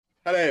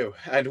Hello,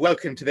 and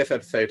welcome to this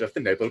episode of the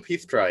Nobel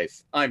Peace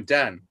Prize. I'm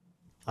Dan.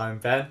 I'm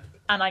Ben.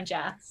 And I'm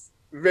Jess.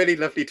 Really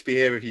lovely to be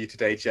here with you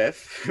today,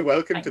 Jess.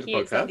 Welcome to Thank the you.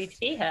 It's lovely podcast. to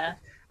be here.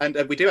 And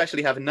we do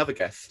actually have another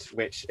guest,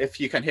 which, if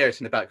you can hear it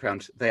in the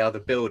background, they are the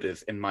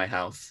builders in my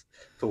house,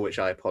 for which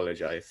I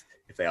apologise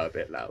if they are a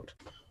bit loud.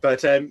 But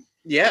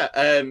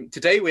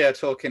today we are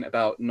talking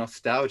about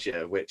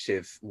nostalgia, which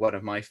is one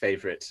of my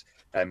favourite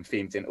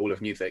themes in all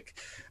of music.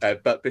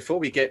 But before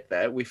we get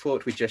there, we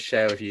thought we'd just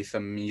share with you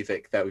some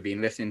music that we've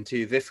been listening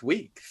to this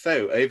week.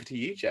 So over to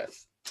you,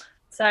 Jess.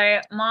 So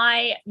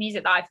my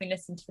music that I've been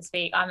listening to this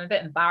week, I'm a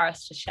bit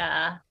embarrassed to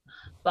share,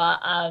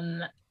 but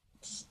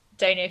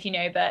don't know if you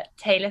know, but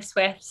Taylor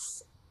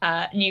Swift's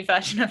new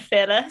version of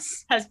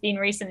Fearless has been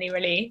recently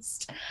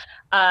released.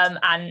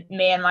 And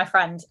me and my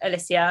friend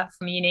Alicia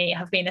from uni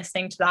have been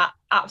listening to that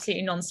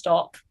absolutely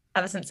non-stop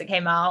ever since it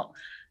came out.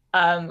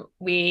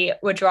 We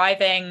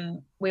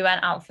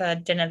went out for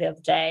dinner the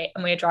other day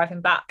and we were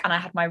driving back and I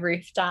had my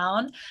roof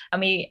down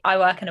and I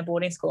work in a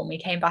boarding school and we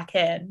came back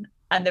in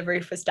and the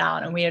roof was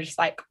down and we were just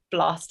like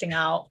blasting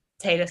out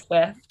Taylor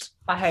Swift.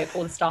 I hope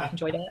all the staff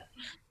enjoyed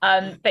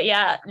it. But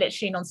yeah,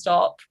 literally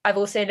non-stop. I've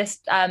also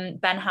listened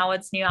Ben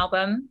Howard's new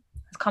album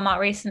has come out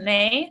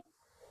recently.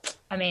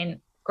 I mean,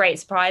 great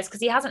surprise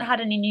because he hasn't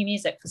had any new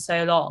music for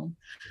so long.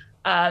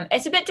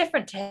 It's a bit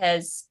different to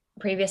his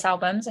previous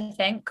albums, I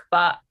think,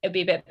 but it'd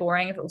be a bit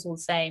boring if it was all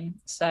the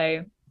same.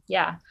 So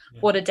yeah.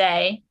 What a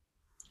Day.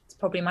 It's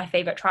probably my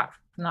favorite track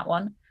from that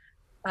one.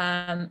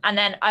 And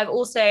then I've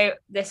also,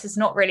 this is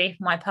not really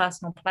my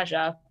personal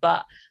pleasure,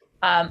 but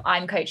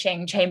I'm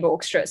coaching chamber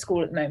orchestra at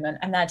school at the moment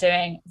and they're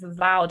doing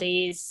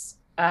Vivaldi's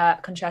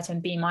concerto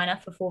in B minor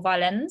for 4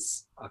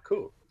 violins. Oh,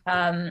 cool.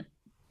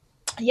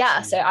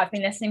 So I've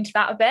been listening to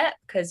that a bit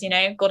because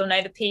got to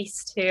know the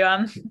piece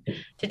to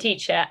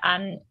teach it,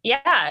 and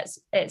yeah,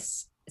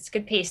 it's a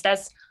good piece. I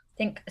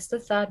think it's the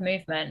third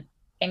movement,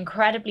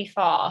 incredibly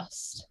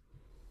fast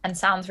and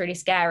sounds really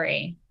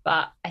scary,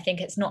 but I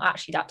think it's not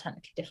actually that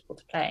technically difficult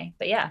to play.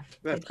 But yeah,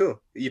 that's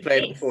cool. You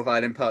played all 4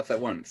 violin parts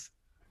at once?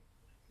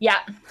 Yeah,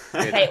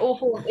 okay, all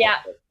 4. Yeah,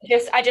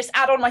 I just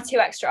add on my 2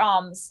 extra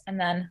arms and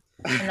then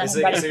It's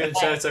a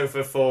concerto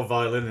for 4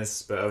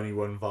 violinists, but only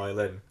 1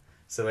 violin.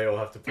 So they all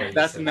have to play.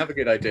 That's another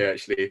good idea,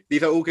 actually.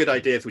 These are all good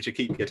ideas. We should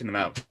keep getting them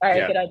out.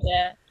 Very good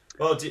idea.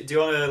 Well, do you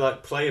want to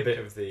play a bit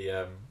of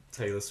the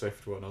Taylor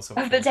Swift one or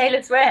something? Of the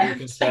Taylor Swift. You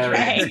can share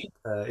it.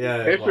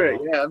 Go for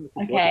it. Yeah.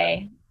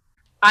 Okay.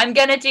 I'm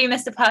gonna do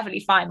Mr. Perfectly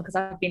Fine because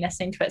I've been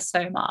listening to it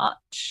so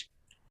much.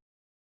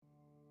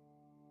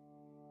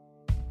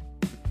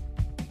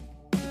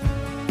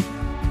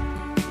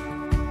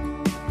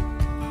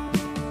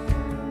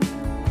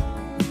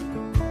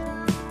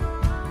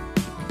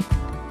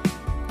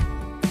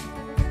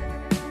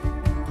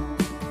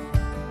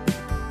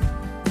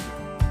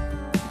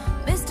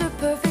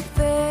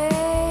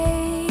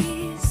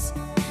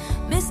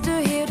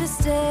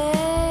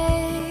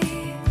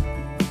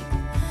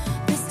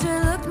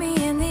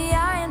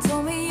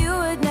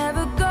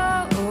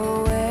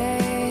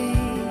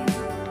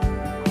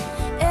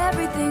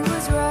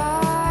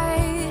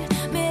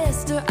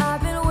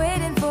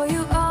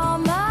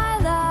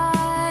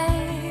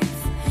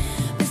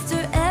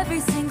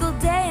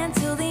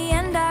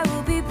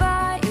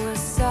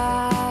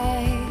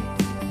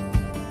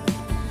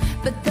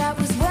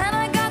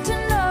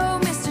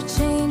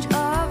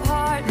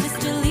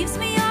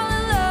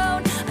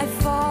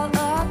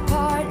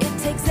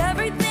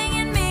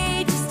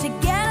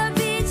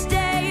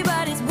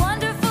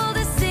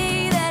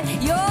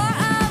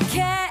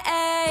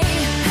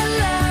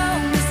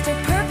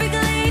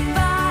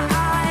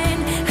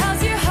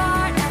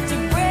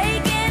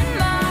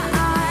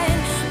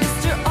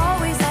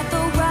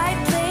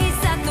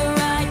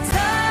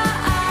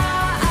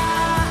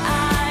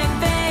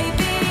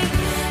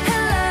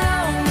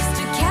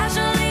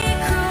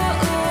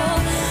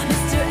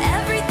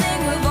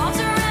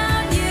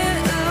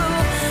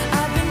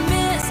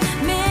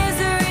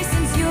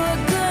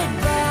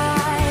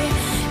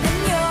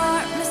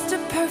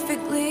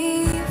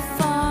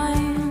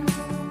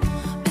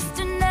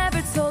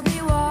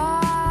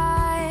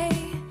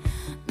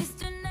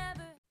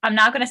 I'm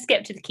now going to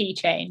skip to the key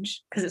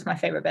change because it's my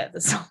favorite bit of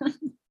the song.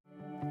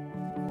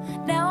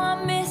 Now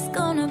I miss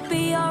gonna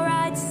be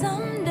alright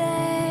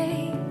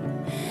someday,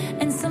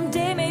 and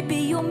someday maybe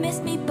you'll miss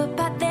me, but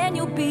by then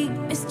you'll be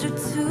Mr.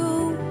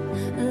 Too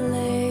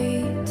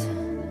Late.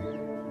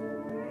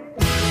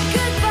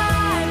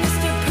 Goodbye,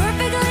 Mr.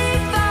 Perfectly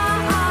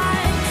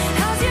Fine.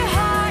 How's your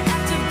heart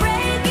after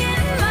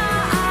breaking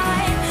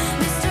mine?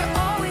 Mr.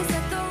 Always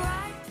at the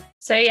right place.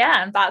 So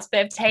yeah, that's a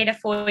bit of Taylor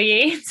for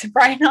you to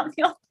brighten up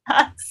your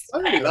past. I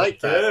really like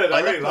that. Good. I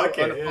really like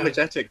it.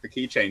 Unapologetic the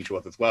key change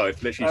was as well.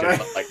 It's literally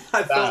just like.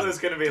 I thought it was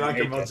going to be like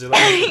a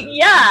modulation.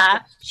 Yeah,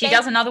 she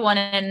does another one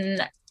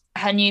in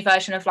her new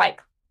version of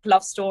like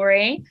Love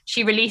Story.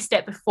 She released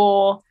it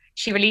before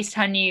she released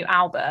her new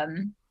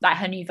album, like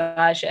her new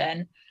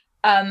version.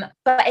 But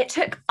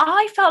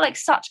I felt like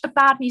such a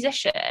bad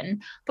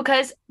musician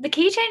because the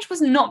key change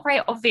was not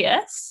very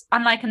obvious,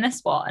 unlike in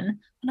this one.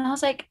 And I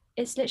was like,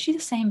 it's literally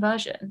the same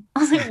version. I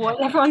was like, what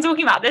is everyone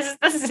talking about? This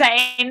is the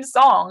same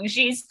song.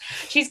 She's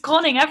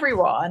conning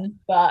everyone,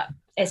 but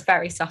it's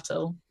very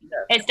subtle.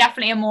 Yeah. It's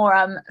definitely a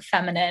more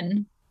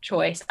feminine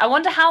choice. I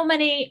wonder how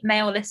many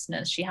male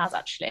listeners she has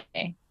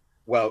actually.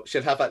 Well,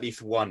 she'll have at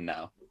least one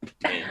now.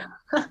 You're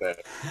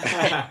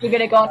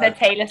gonna go on a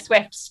Taylor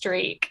Swift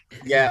streak.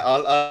 Yeah,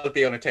 I'll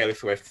be on a Taylor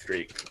Swift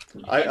streak.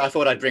 I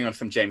thought I'd bring on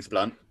some James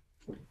Blunt.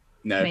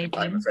 No, maybe.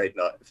 I'm afraid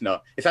not. It's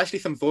not. It's actually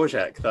some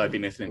Dvorak that I've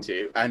been listening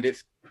to, and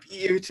it's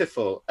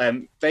beautiful.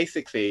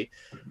 Basically,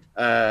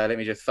 let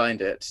me just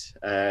find it.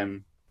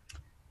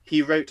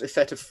 He wrote a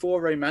set of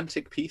 4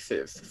 romantic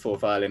pieces for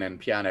violin and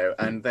piano,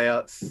 and they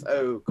are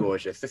so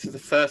gorgeous. This is the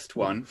first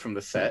one from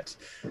the set,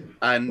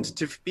 and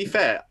to be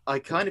fair, I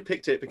kind of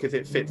picked it because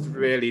it fits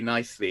really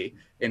nicely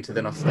into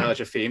the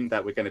nostalgia theme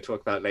that we're going to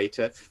talk about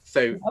later.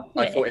 So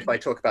I thought if I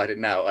talk about it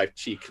now, I've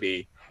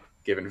cheekily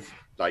given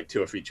like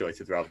 2 or 3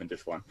 choices rather than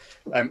just one.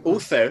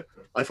 Also,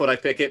 I thought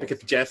I'd pick it because,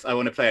 Jess, I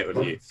want to play it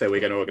with you, so we're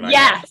going to organise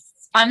Yes, it.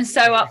 I'm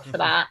so up for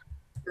that.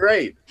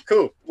 Great,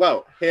 cool.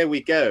 Well, here we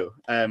go.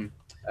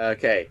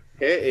 Okay,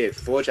 here is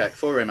Dvorak,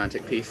 4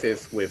 romantic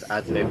pieces with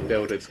ad-lib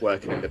builders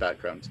working in the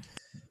background.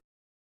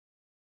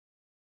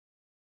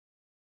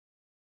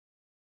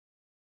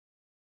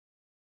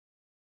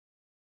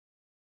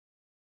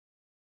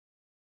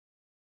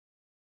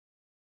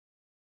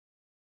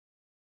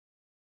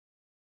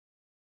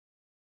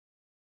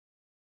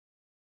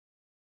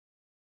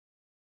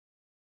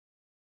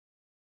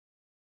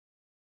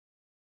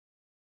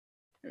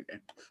 Okay.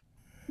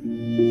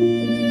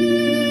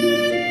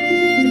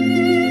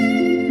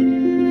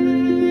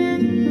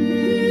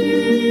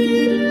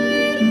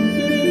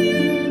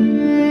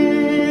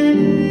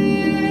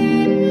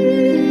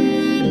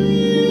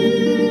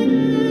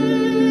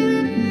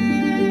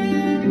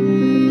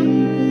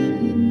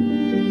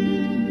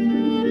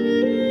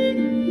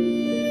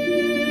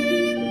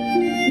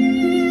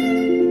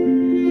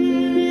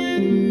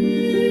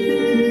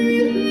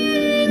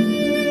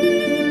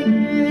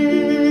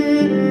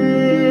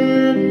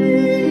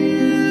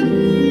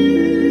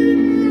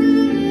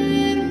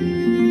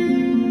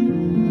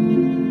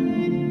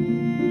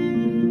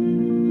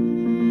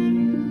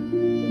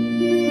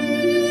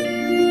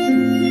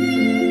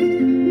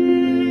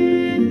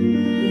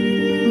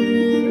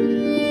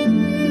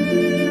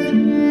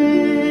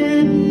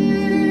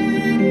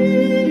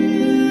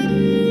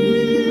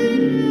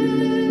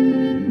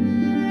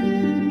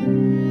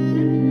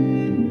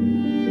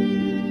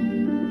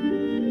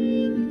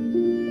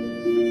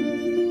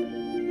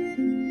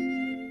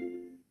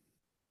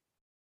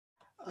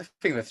 I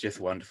think that's just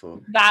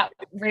wonderful. That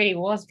really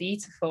was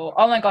beautiful.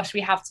 Oh my gosh,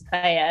 we have to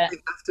play it. We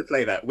have to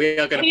play that. We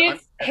are going to.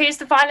 Who's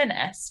the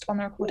violinist on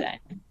the recording?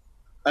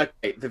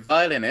 Okay, the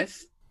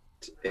violinist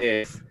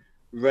is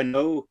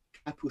Renaud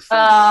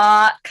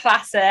Capuçon.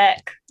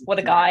 Classic. What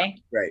a guy.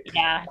 Great.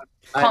 Yeah,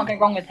 can't go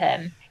wrong with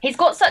him. He's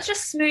got such a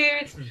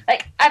smooth,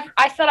 like,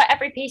 I feel like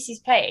every piece he's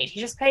played,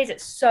 he just plays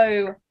it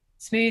so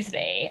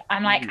smoothly.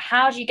 I'm like,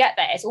 how do you get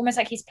there? It's almost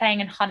like he's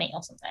playing in honey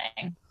or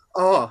something.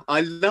 Oh,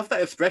 I love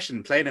that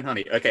expression, playing in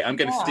honey. Okay, I'm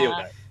going to steal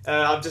that.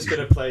 I'm just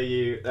going to play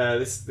you.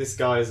 This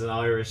guy is an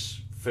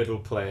Irish fiddle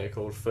player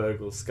called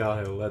Fergal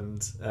Scahill,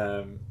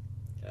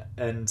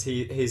 and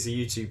he's a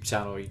YouTube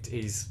channel.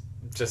 He's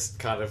just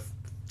kind of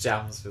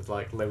jams with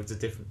like loads of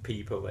different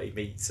people that he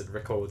meets and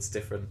records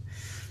different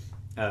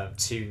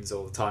tunes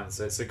all the time.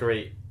 So it's a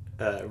great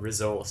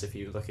resource if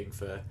you're looking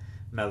for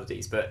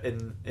melodies. But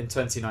in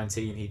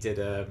 2019, he did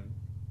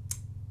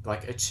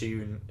like a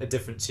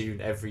different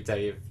tune every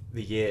day of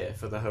the year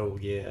for the whole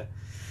year.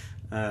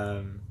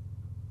 I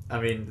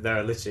mean, there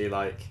are literally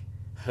like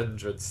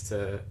hundreds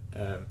to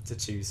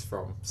choose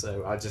from,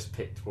 so I just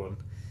picked one,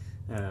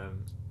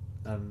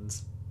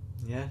 and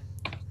yeah,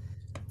 I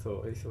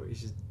thought you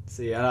should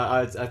see. And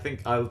I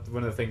think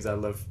one of the things I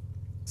love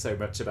so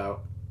much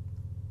about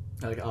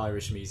like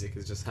Irish music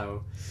is just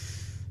how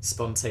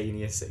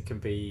spontaneous it can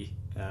be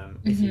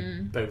if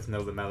you both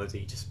know the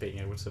melody, just being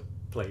able to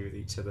play with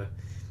each other.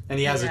 And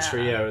he has a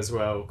trio as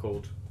well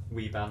called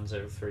Wee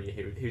Banjo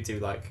 3 who do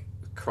like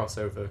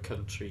crossover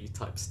country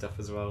type stuff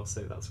as well,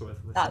 so that's worth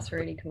listening. That's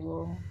really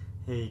cool.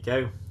 Here you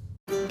go.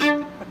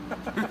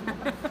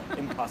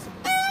 Impossible.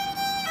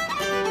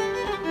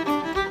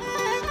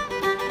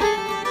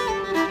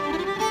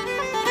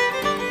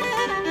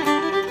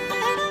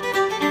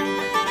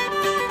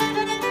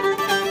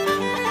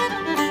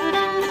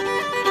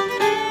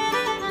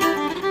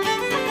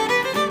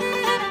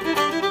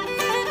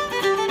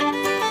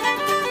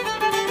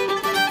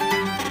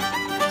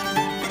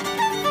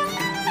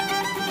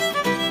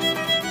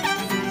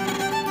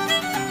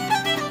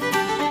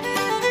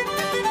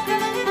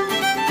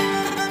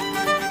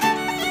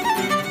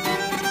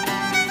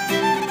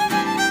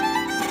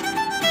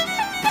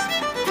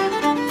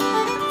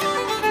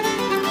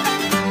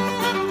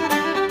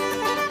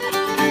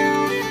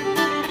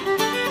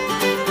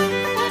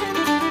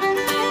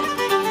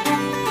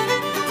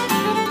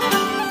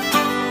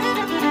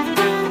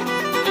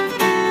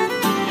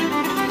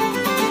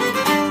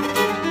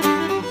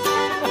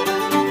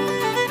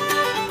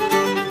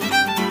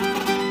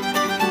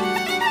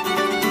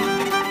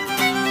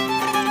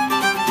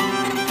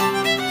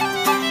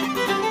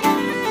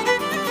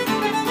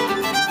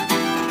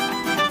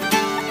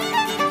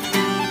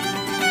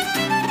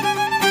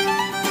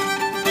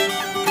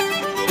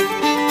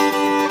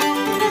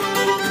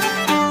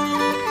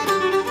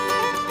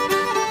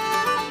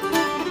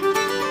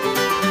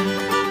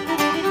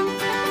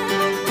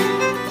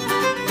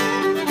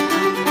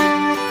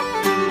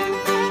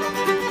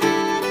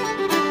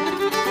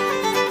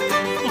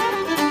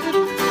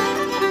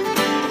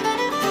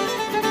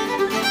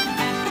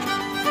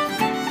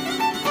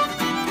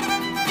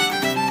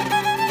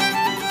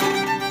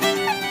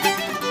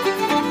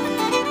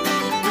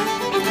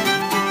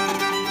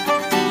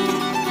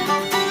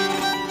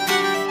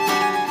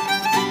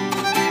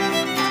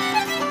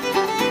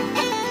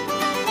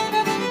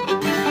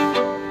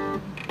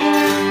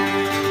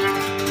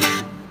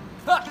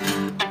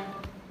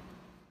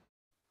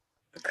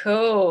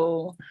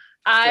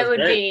 would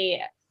great.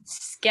 be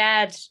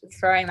scared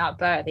throwing that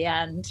bow at the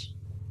end.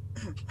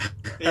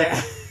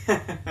 Yeah.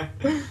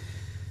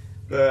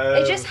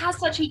 But, It just has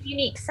such a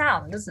unique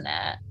sound, doesn't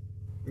it?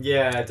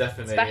 yeah,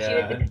 definitely. Especially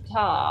Yeah. with the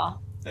guitar.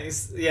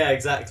 Yeah,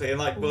 exactly. And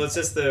like, well, it's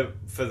just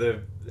for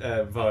the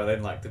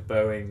violin, like the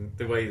bowing,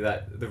 the way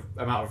that the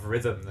amount of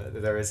rhythm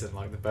that there is in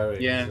like the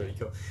bowing Yeah. is really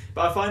cool.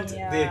 But I find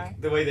Yeah.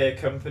 the way they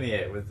accompany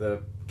it with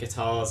the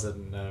guitars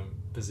and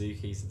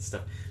bazookies and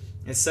stuff,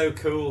 it's so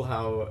cool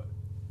how,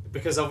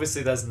 because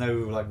obviously there's no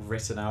like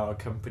written out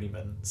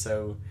accompaniment,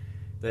 so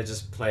they're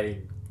just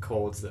playing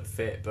chords that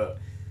fit. But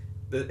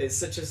it's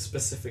such a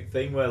specific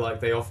thing where like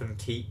they often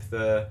keep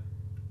the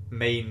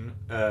main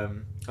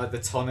like the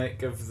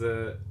tonic of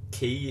the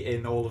key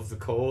in all of the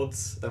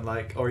chords, and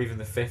like, or even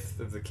the fifth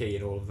of the key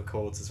in all of the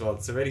chords as well.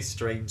 It's a really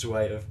strange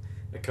way of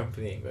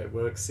accompanying, but it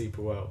works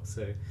super well.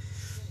 So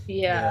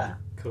Yeah.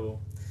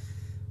 cool,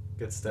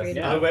 good stuff.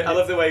 Really I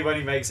love the way when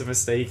he makes a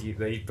mistake,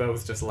 they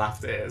both just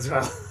laughed at it as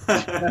well.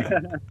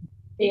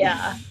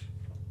 Yeah.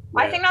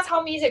 I think that's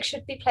how music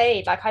should be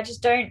played. Like I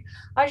just don't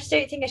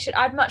think it should.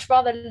 I'd much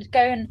rather go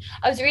and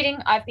I've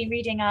been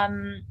reading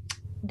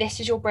This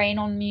Is Your Brain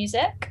on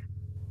Music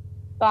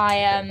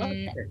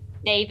by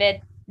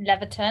David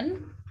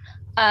Leviton.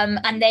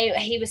 And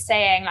he was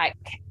saying like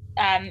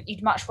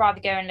you'd much rather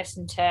go and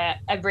listen to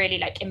a really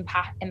like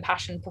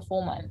impassioned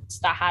performance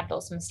that had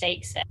lots of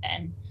mistakes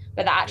in,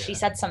 but that actually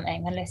said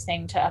something, than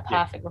listening to a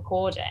perfect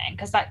recording,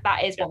 because that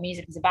is what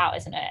music is about,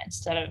 isn't it?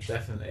 Instead of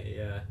Definitely,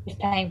 just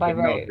playing by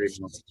rote.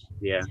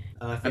 Yeah.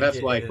 And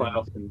that's why quite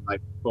often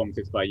like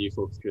performances by youth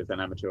orchestras and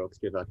amateur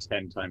orchestras are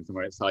 10 times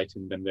more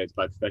exciting than those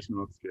by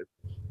professional orchestras.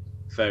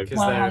 So because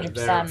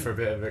they're up for a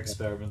bit of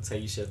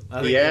experimentation.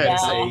 I think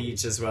it's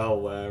age as well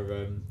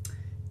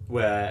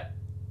where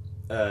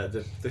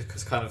the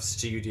kind of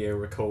studio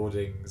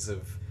recordings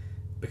have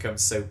become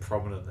so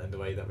prominent in the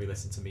way that we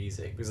listen to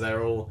music, because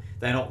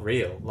they're not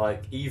real.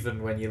 Like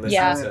even when you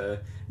listen to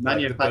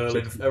like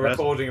a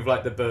recording of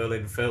like the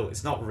Berlin Phil,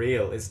 it's not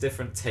real. It's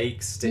different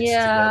takes stitched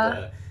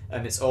together,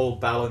 and it's all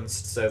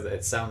balanced so that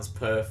it sounds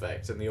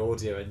perfect, and the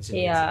audio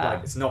engineers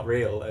like, it's not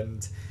real.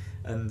 And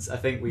I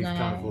think we've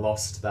kind of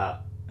lost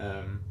that.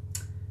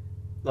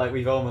 Like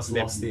we've almost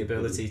lost the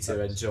ability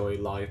to enjoy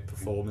live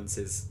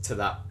performances to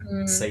that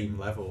same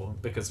level,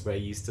 because we're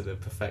used to the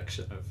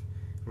perfection of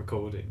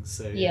recordings.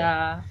 So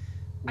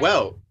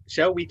well,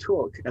 shall we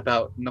talk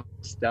about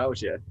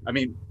nostalgia? I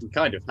mean, we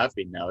kind of have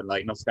been now,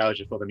 like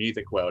nostalgia for the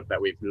music world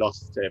that we've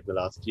lost over the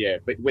last year,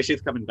 but which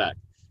is coming back.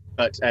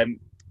 But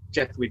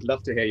Jess, we'd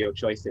love to hear your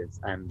choices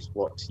and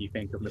what you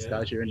think of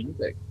nostalgia in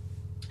music.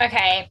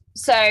 Okay,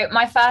 so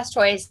my first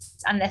choice,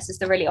 and this is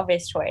the really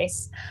obvious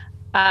choice,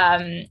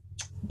 my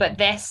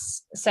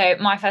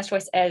first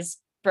choice is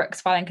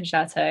Bruch's Violin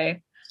Concerto,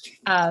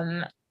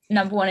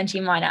 number 1 in G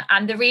minor.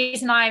 And the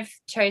reason I've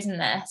chosen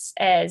this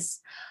is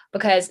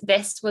because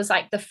this was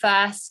like the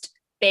first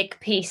big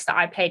piece that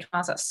I played when I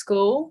was at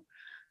school.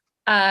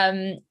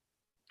 And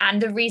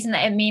the reason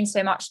that it means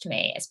so much to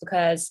me is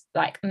because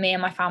like me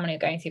and my family are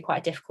going through quite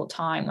a difficult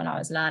time when I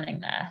was learning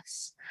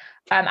this.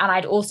 And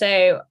I'd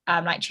also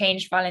like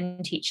changed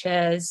violin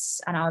teachers,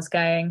 and I was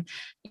going,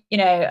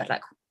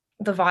 like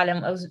the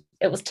violin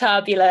it was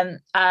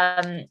turbulent,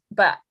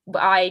 but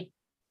I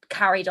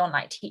carried on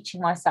like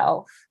teaching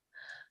myself.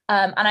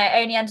 And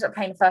I only ended up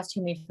playing the first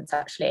 2 movements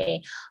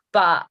actually,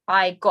 but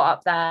I got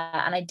up there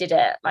and I did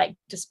it like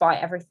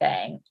despite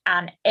everything,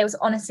 and it was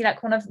honestly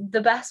like one of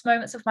the best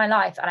moments of my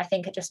life. And I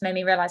think it just made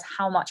me realize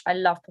how much I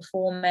love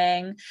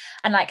performing,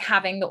 and like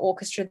having the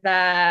orchestra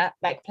there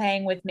like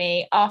playing with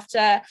me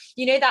after,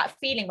 that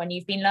feeling when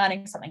you've been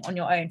learning something on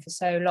your own for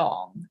so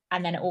long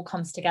and then it all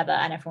comes together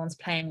and everyone's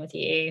playing with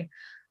you.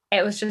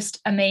 It was just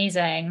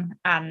amazing,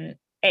 and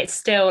it's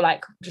still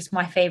like just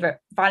my favorite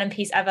violin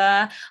piece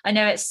ever. I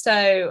know it's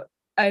so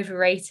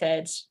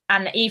overrated,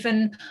 and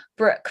even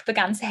Bruch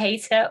began to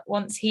hate it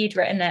once he'd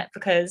written it,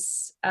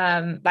 because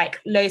like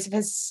loads of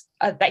his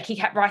like he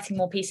kept writing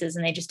more pieces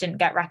and they just didn't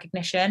get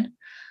recognition.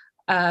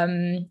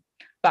 But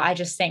I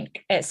just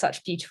think it's such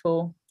a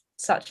beautiful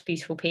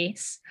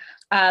piece.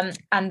 And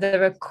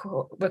the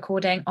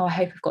recording, I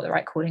hope I've got the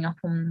right recording up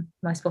on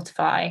my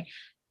Spotify,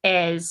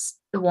 is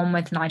the one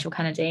with Nigel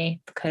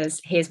Kennedy,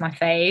 because he is my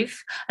fave.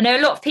 I know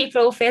a lot of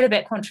people feel a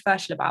bit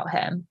controversial about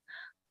him,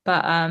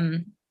 but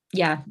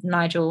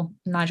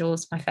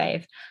Nigel's my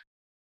fave.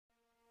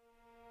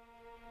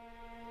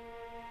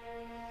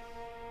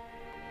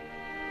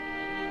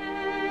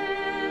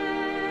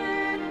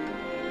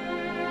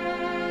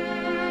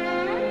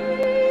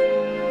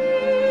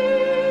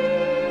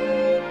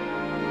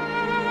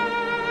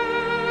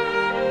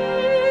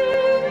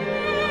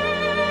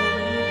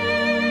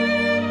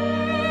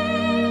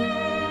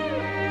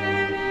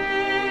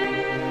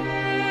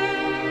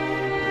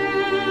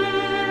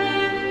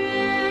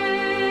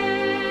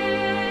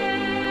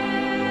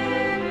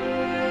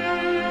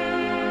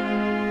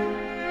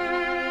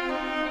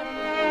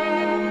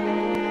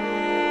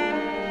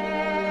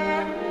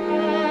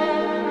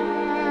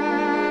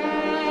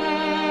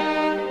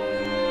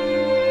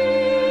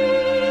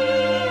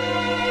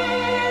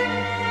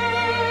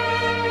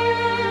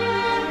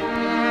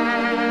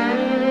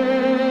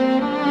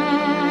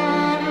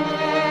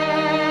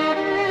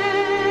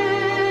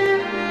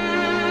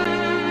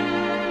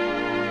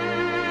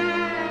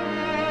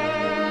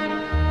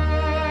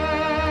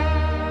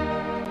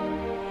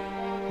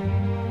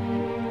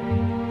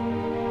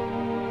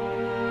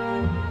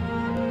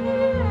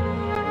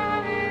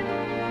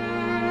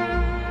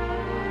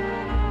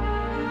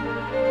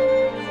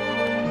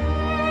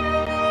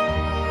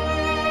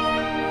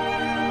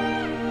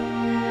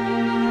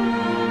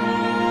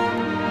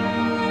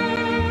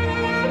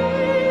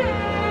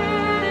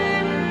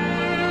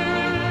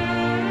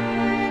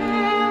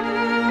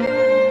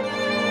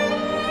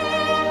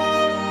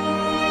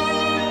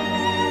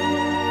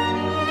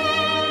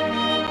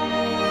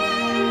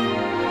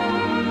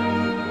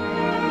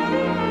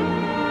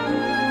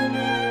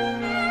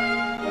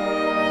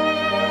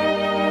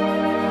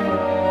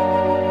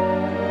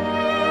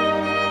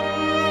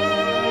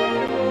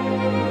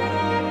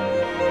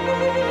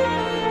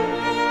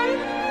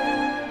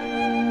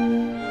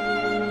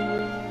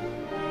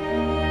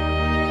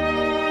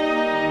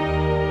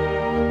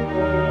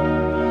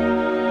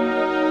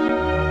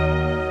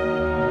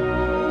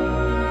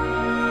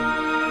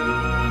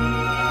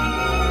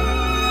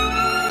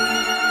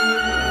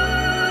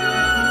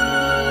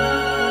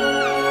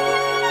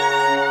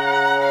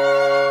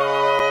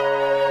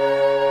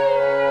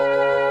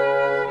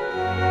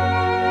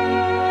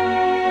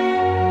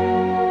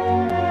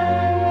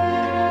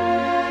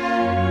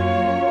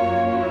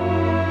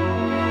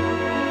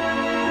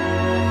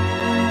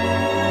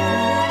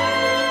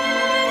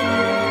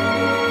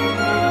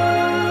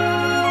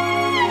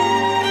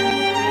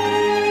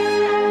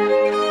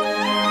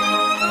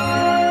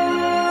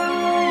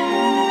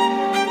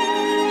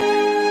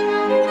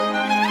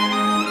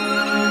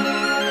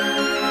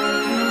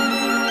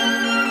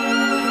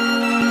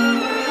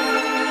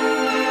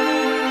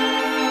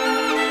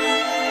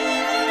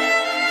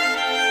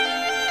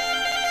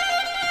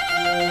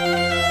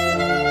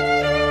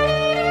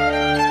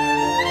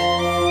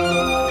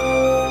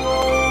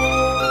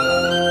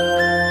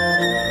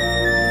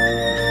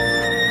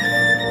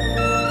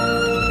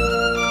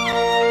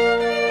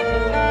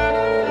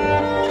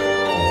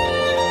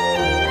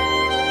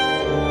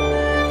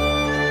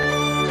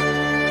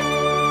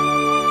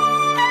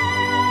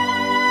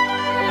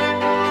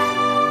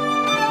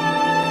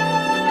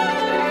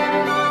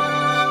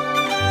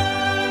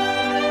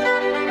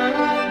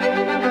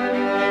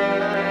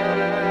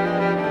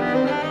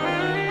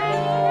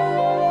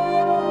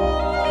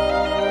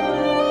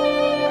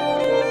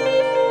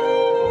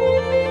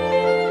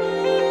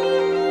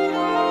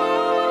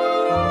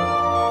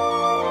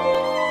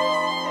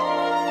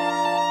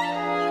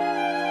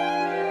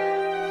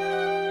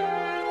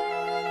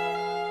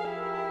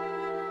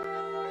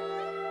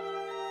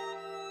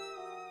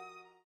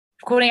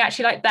 recording I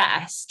actually like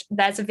best,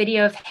 there's a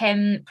video of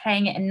him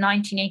playing it in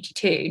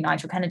 1982,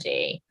 Nigel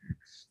Kennedy,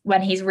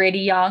 when he's really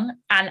young.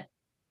 And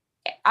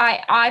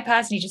I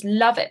personally just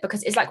love it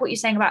because it's like what you're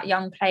saying about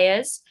young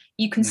players.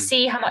 You can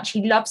see how much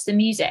he loves the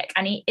music,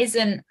 and he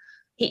isn't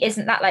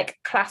that like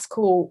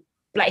classical,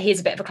 like he is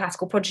a bit of a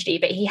classical prodigy,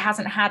 but he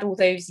hasn't had all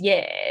those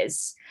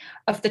years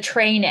of the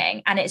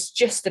training, and it's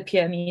just the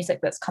pure music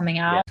that's coming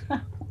out.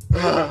 It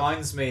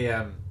reminds me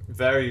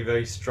very,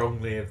 very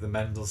strongly of the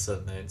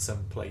Mendelssohn in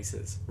some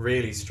places,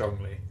 really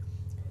strongly.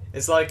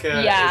 It's like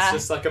it's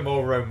just like a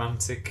more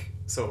romantic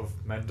sort of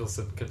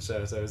Mendelssohn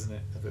concerto, isn't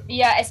it?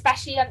 Yeah,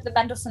 especially like the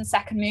Mendelssohn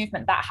second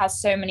movement that has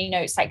so many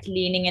notes like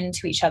leaning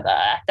into each other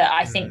that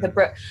I think the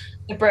Brook,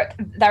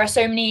 there are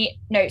so many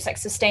notes like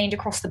sustained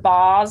across the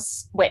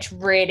bars, which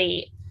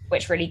really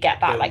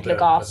get that like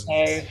legato.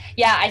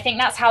 Yeah, I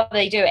think that's how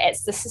they do it.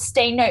 It's the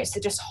sustained notes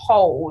that just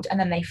hold and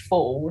then they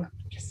fall.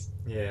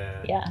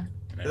 Yeah.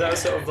 That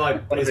was sort of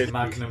like his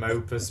magnum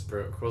opus,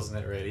 Brooke,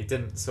 wasn't it? Really, he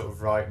didn't sort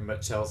of write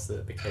much else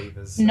that became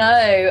his. No,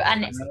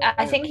 and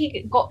I think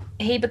he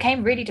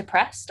became really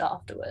depressed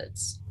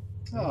afterwards.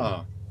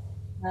 Oh.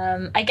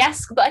 I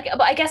guess,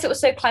 but I guess it was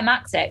so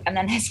climactic, and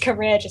then his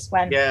career just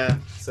went. Yeah.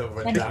 Sort of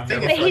went down.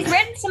 But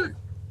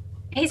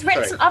he's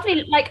written some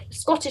lovely like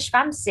Scottish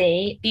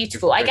fantasy,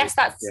 beautiful. I guess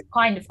that's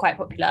kind of quite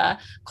popular.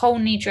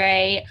 Colney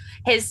Dre.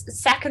 His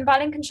second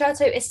violin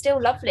concerto is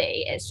still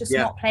lovely. It's just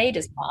not played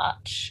as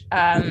much.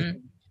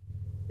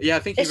 Yeah, I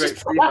think he wrote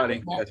 3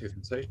 violin concertos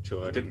in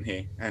total, didn't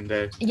he? And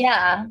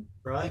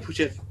right. People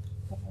just,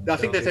 I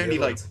think there's only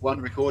like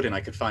one recording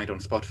I could find on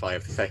Spotify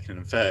of the second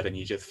and third, and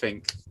you just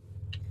think,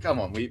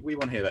 come on, we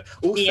want to hear that.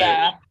 Also,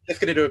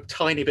 just going to do a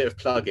tiny bit of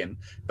plug-in,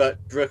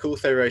 but Brooke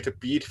also wrote a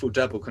beautiful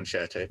double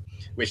concerto,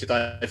 which is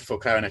either for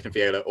clarinet and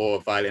viola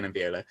or violin and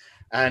viola.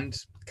 And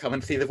come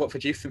and see the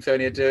Watford Youth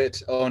Symphonia do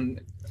it on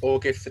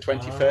August the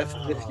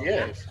 21st this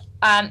year.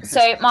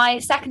 So my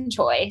second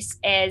choice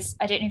is,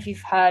 I don't know if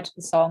you've heard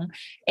the song,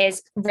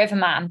 is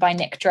Riverman by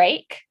Nick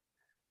Drake.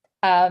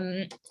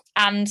 And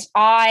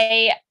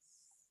I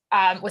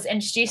was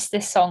introduced to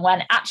this song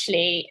when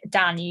actually,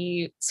 Dan,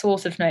 you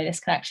sort of know this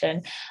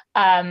connection.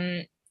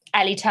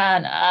 Ellie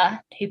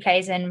Turner, who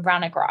plays in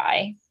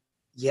Ranagrai.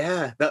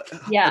 Yeah,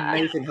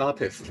 amazing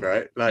harpist,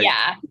 right? Like,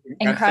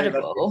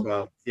 incredible.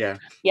 Well.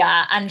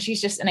 Yeah, and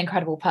she's just an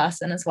incredible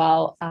person as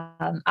well.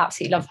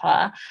 Absolutely love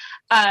her.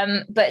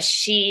 But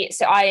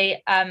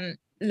I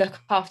look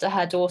after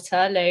her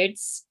daughter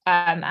loads,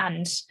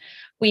 and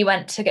we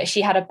went to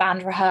she had a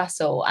band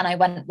rehearsal, and I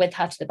went with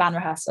her to the band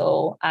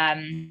rehearsal,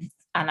 and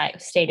I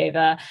stayed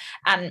over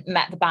and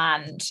met the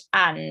band,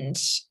 and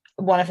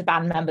one of the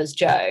band members,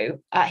 Joe,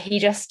 he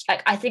just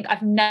like, I think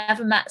I've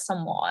never met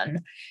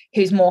someone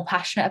who's more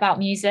passionate about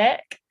music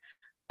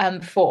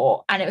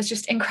before, and it was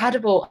just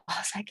incredible. I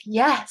was like,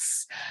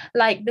 yes,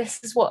 like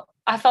this is what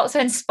I felt, so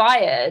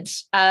inspired.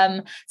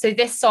 So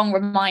this song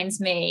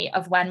reminds me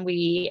of when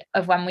we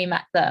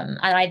met them,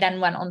 and I then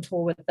went on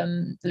tour with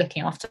them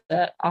looking after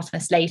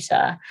Artemis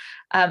later,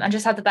 and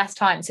just had the best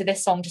time. So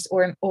this song just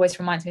always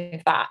reminds me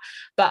of that.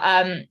 But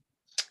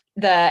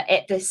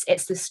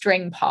it's the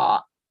string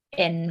part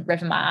in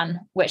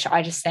Riverman, which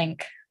I just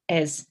think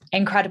is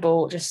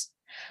incredible, just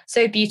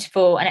so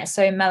beautiful, and it's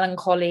so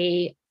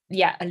melancholy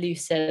yet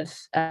elusive,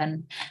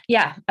 and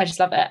I just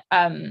love it.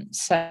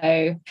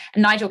 So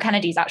Nigel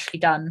Kennedy's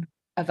actually done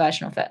a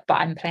version of it, but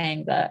I'm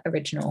playing the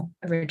original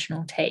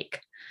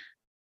take.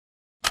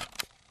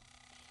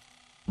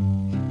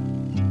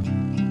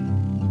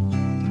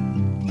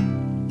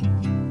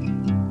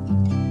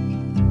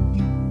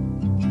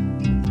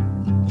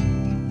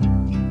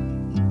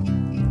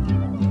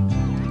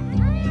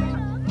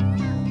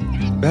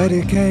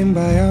 Betty came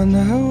by on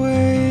her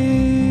way,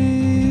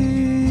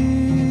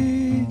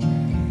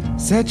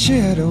 said she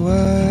had a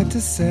word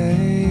to say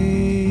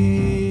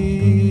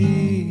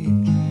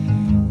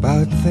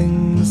about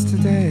things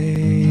today,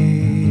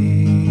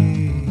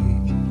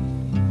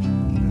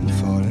 and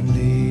fallen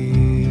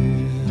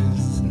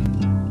leaves.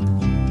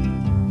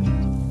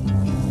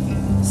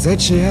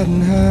 Said she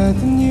hadn't heard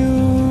the news,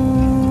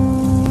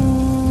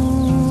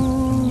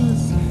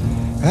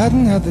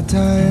 hadn't had the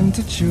time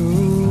to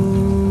choose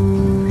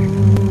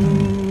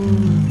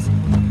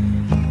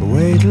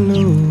way to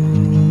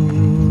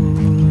lose,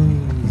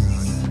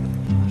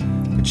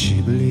 but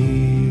she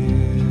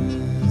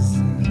believes.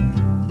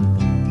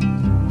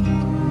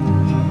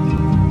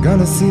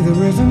 Gonna see the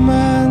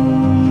Riverman,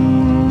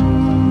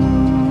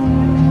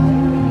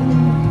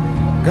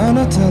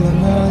 gonna tell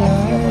him all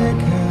I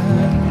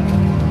can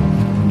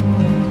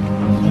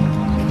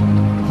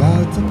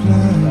about the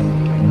plan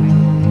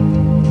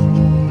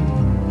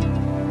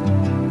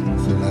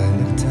for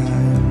lilac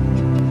time.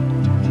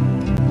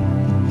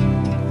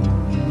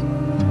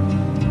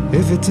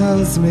 If he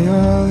tells me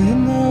all he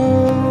knows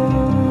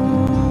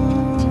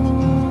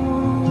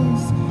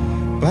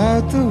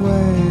about the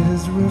way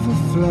his river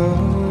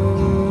flows,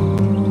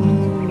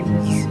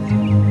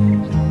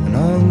 and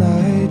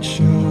all-night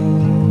shows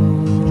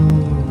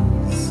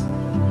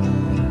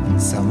in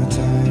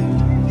summertime.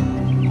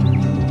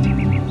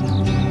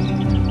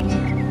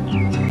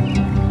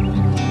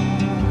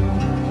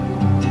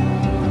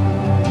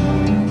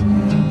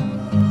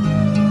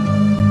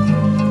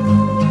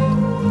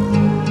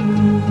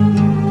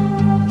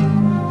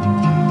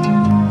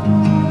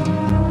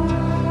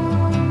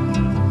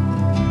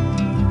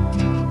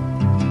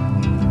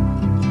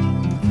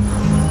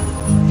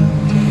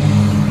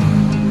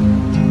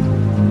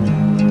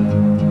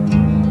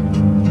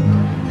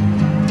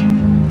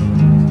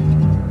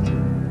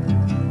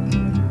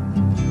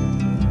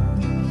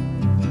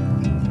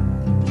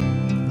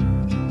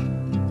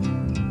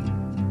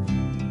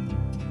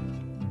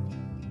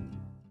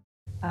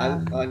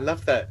 I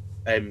love that.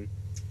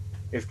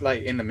 It's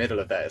like in the middle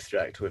of that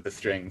extract with the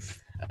strings,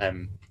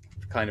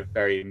 kind of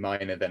very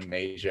minor then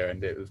major,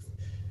 and it was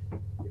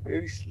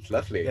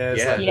lovely. Yeah,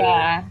 it's Yeah, like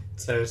Yeah.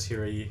 the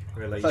tertiary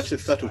relationship. such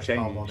a subtle like change,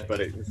 harmonic but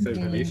it's so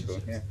beautiful.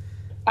 Yeah.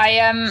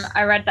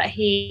 I read that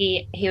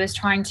he was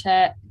trying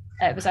to,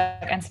 it was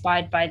like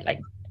inspired by, like,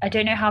 I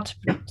don't know how to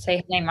say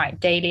his name right,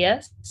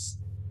 Delius.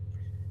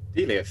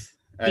 Delius.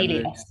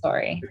 Delius,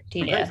 sorry,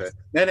 Delius. Composer.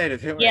 No,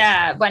 don't worry.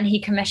 Yeah, when he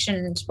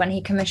commissioned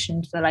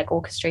the like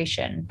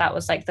orchestration, that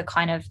was like the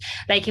kind of,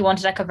 like, he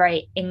wanted like a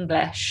very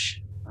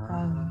English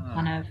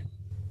kind of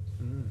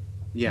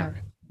Yeah.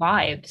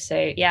 vibe. So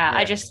yeah, Yeah.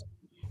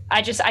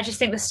 I just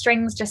think the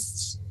strings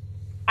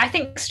I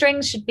think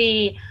strings should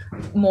be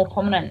more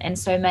prominent in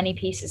so many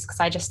pieces, because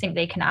I just think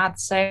they can add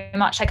so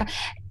much. Like,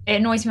 it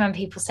annoys me when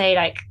people say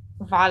like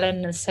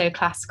violin is so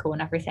classical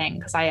and everything,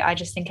 because I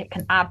just think it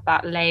can add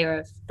that layer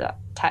of the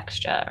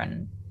texture,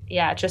 and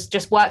yeah,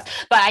 just works.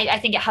 But I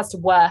think it has to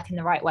work in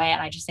the right way,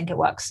 and I just think it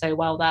works so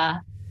well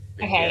there.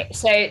 Okay,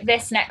 so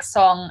this next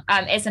song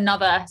is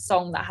another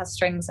song that has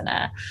strings in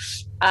it.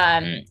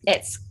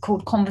 It's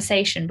called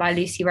Conversation by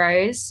Lucy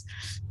Rose.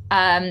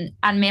 And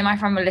me and my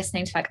friend were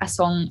listening to like a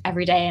song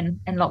every day in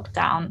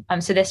lockdown.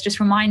 So this just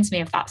reminds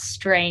me of that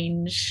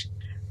strange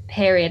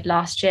period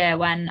last year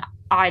when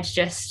I'd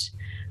just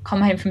come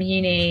home from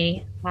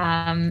uni,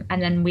 and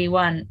then we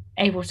weren't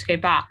able to go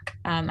back,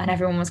 and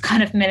everyone was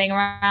kind of milling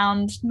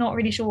around, not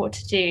really sure what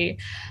to do.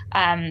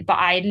 But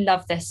I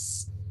love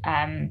this.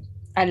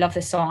 I love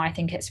this song. I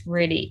think it's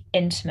really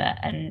intimate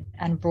and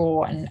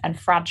raw and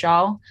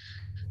fragile.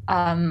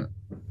 And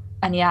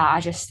yeah, I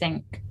just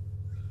think,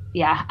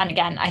 yeah. And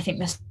again, I think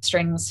the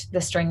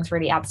strings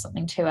really add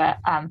something to it.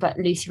 But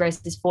Lucy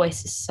Rose's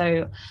voice is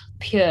so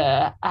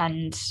pure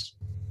and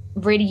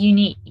really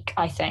unique,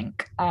 I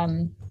think.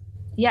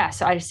 Yeah,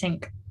 so I just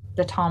think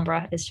the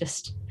timbre is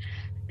just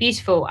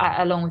beautiful,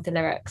 along with the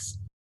lyrics.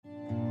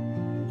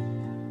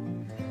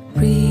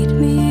 Read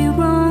me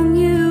wrong,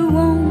 you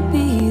won't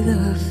be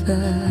the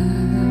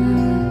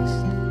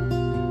first,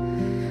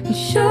 and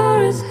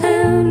sure as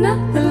hell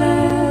not the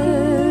last.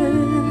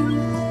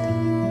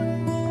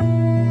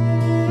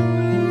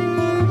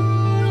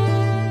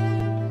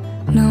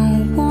 No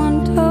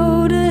one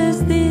told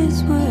us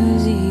this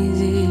was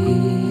easy,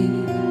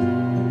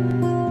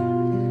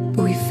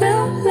 but we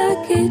felt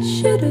like it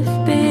should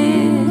have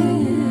been.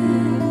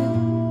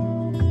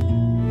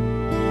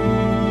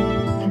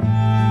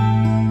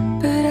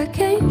 But I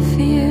came for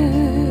you,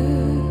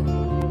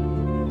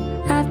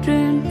 I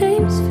drew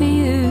names for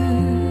you.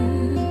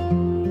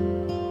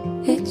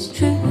 It's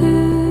true,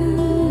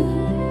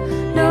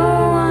 no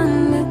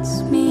one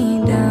lets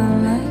me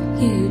down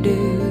like you do,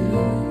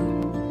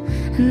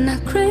 and I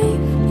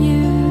crave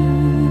you,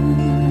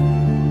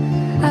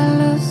 I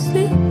love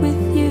sleep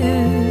with you.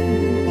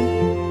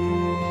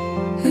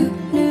 Who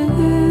knew?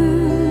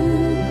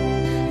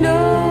 No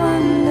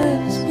one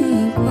loves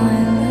me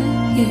quite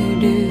like you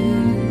do,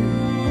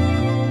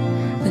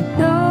 but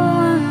no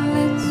one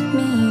lets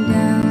me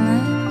down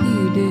like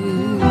you do.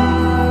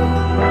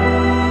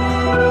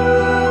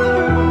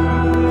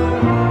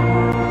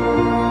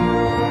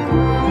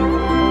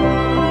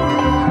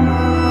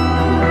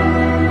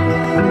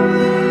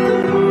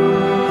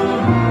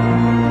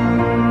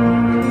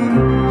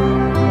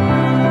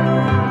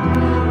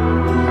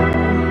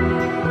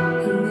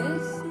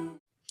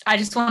 I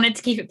just wanted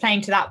to keep it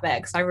playing to that bit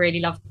because I really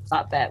loved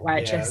that bit where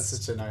it Yeah, just.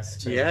 it's such a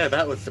nice change. Yeah,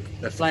 that was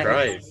a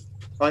surprise.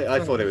 I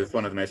thought it was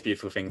one of the most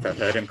beautiful things I've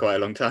heard in quite a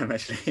long time,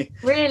 actually.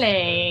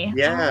 Really?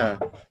 Yeah,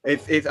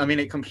 it's. I mean,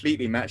 it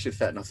completely matches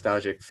that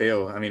nostalgic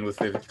feel. I mean, with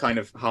the kind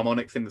of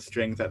harmonics in the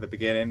strings at the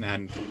beginning,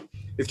 and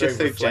it's just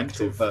so Very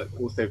gentle, reflective.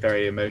 but also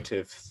very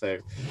emotive. So,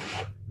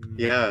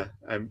 yeah,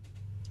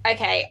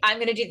 Okay, I'm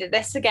going to do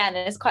this again.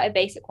 It's quite a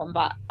basic one,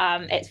 but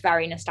it's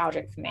very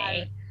nostalgic for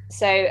me.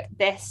 So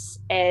this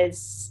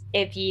is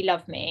If Ye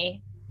Love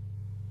Me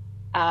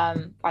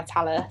by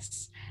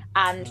Talus.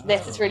 And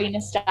this is really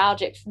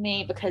nostalgic for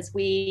me because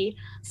we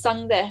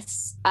sung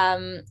this.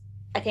 I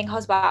think I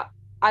was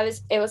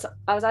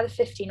either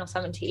 15 or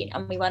 17,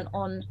 and we went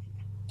on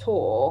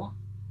tour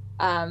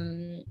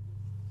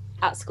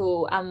at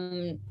school,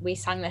 and we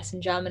sang this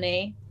in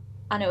Germany,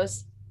 and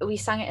we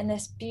sang it in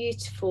this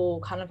beautiful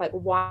kind of like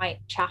white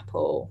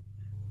chapel,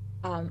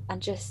 and I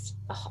just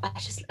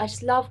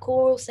love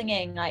choral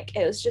singing. Like,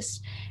 it was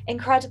just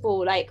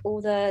incredible, like all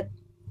the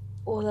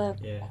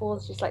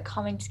chords just like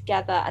coming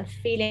together and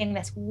feeling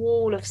this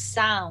wall of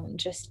sound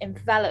just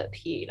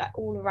envelop you like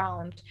all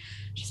around,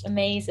 just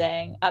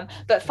amazing.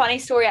 But funny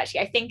story,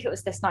 actually, I think it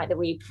was this night that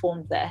we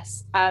performed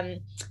this,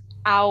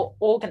 our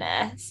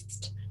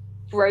organist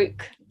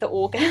broke the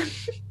organ.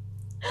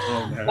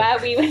 Oh, no. Where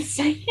we were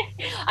singing.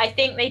 I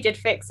think they did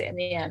fix it in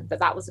the end, but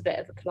that was a bit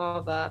of a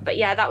palaver. But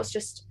yeah, that was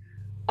just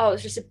I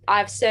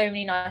have so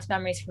many nice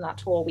memories from that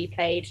tour. We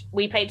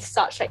played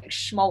such like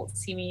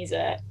schmaltzy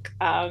music,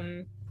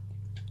 and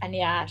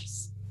yeah,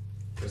 just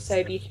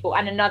so beautiful.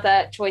 And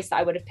another choice that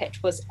I would have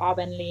picked was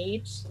Arben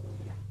Lied.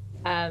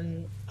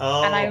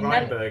 Oh, and I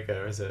remember,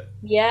 Reinberger, is it?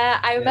 yeah,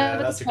 I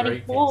remember that's the a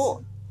great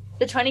 24.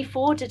 The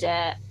 24 did it.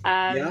 Yeah,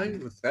 I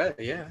was there.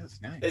 Yeah,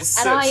 that's nice.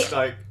 It's And such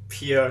like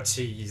pure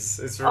cheese.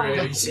 It's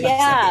really cheesy.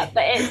 yeah,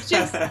 but it's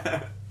just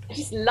I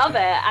just love it.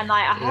 And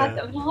like I heard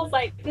them and I was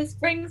like, this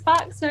brings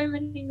back so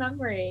many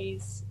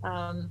memories.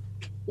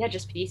 Yeah,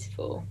 just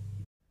beautiful.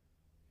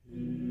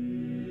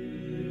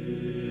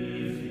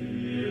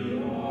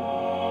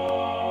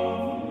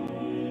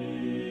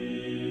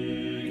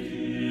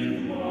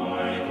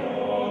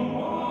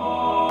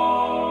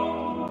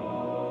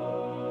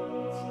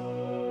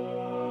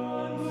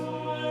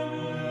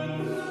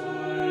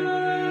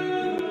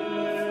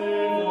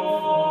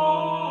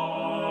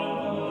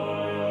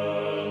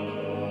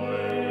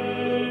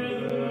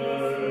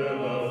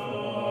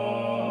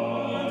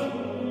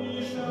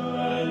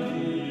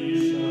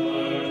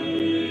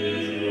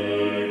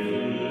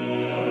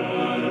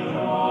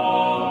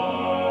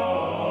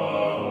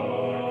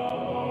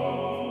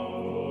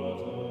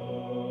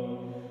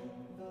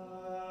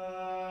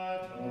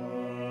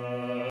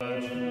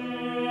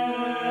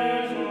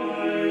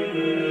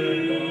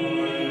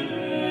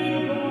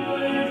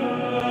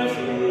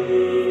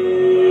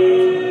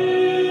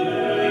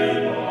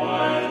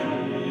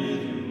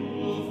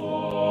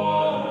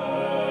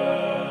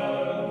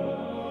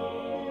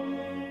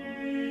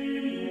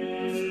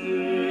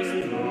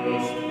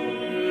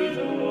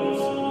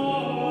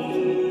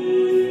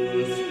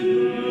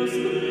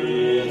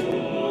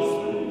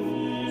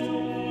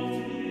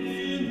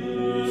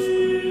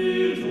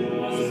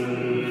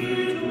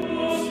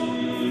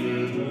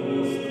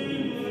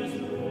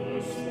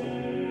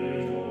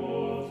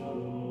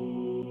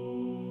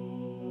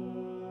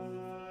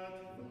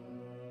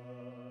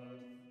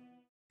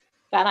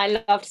 And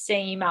I loved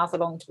seeing you mouth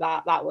along to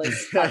that. That was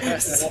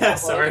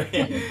sorry.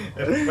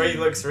 He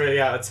looks really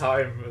out of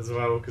time as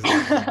well because of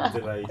the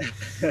delay.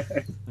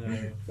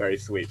 Very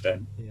sweet,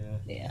 Ben.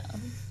 Yeah.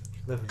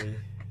 Lovely.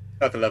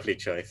 That's a lovely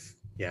choice.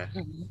 Yeah.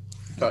 Mhm.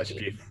 Such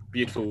a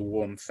beautiful,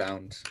 warm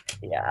sound.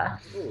 Yeah.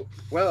 Ooh,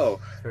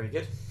 well, very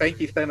good. Thank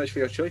you so much for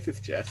your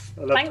choices, Jess.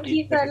 Thank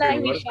you for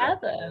letting me share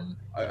them.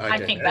 I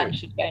think Ben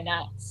should go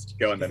next.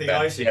 Go on then,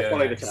 Ben.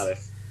 Follow the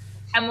chalice.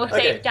 And we'll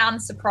save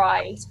Dan's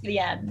surprise for the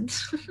end.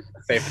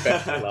 Save the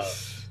best for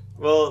last.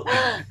 Well,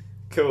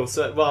 cool.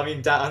 So, I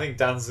mean, I think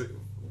Dan's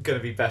going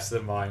to be better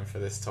than mine for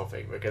this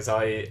topic because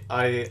I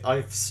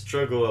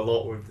struggle a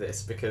lot with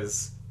this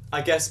because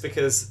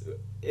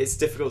it's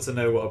difficult to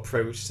know what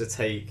approach to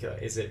take.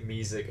 Is it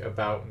music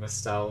about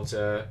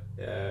nostalgia?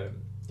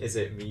 Is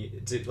it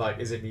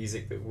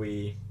music that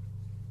we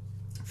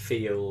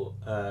feel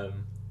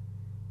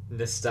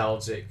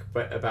nostalgic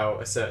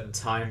about a certain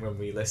time when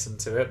we listen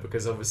to it?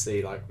 Because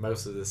obviously, like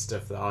most of the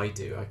stuff that I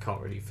do, I can't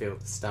really feel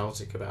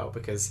nostalgic about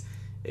because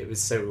it was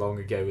so long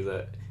ago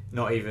that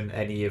not even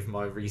any of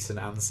my recent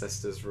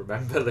ancestors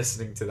remember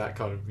listening to that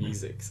kind of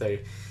music. So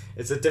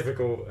it's a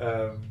difficult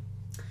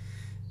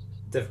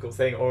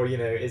thing. Or, you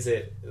know, is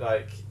it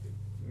like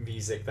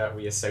music that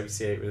we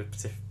associate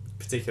with a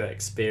particular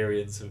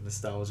experience of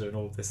nostalgia and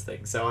all this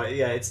thing? So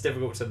it's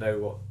difficult to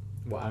know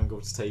what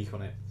angle to take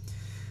on it.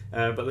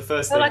 But the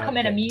first thing I'm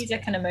in a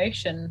music and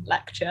emotion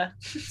lecture.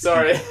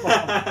 Sorry.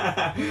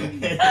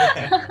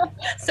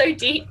 So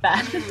deep,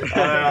 Ben.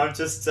 I'm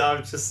just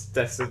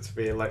destined to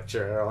be a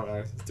lecturer, aren't I?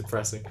 It's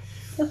depressing.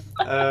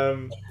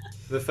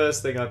 The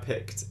first thing I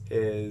picked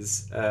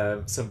is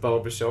some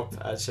barbershop,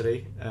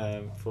 actually,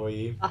 for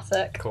you.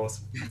 Classic. Of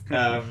course.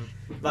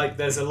 Like,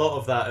 there's a lot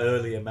of that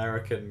early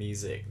American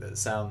music that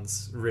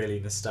sounds really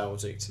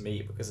nostalgic to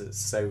me because it's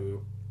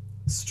so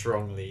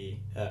strongly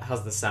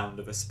has the sound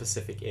of a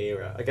specific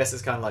era. I guess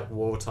it's kind of like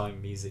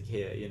wartime music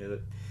here, you know,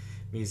 the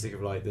music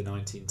of like the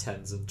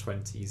 1910s and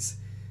 20s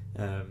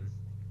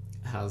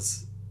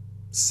has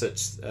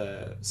such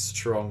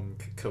strong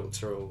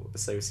cultural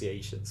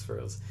associations for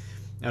us.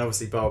 And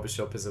obviously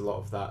barbershop is a lot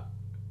of that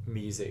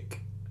music.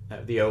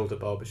 The older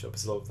barbershop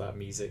is a lot of that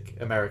music,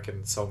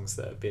 American songs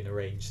that have been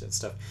arranged and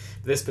stuff.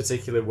 This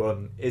particular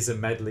one is a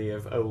medley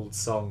of old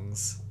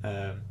songs.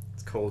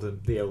 It's called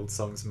the Old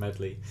Songs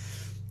Medley.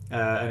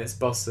 And it's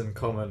Boston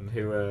Common,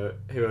 who are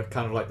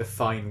kind of like the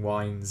fine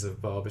wines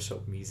of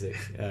barbershop music.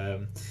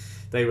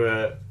 They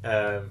were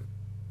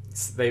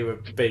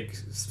big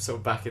sort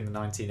of back in the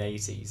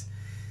 1980s.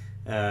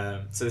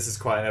 So this is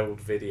quite an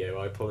old video.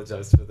 I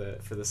apologise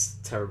for this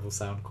terrible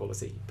sound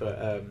quality,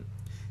 but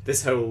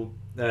this whole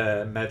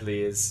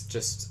medley is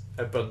just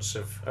a bunch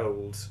of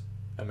old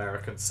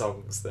American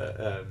songs that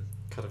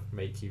kind of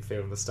make you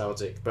feel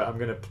nostalgic. But I'm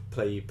going to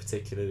play you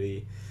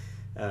particularly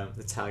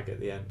the tag at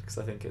the end because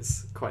I think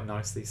it's quite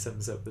nicely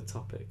sums up the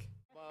topic.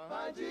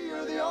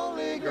 You're the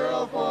only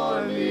girl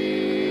for me.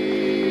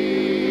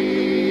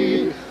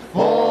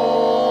 For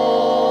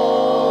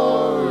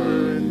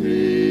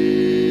me.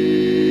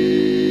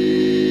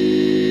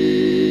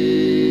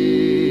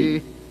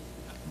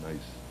 Nice.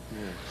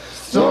 Yeah.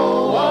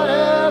 So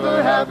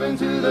whatever happened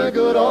to the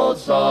good old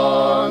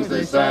songs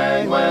they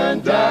sang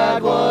when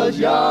Dad was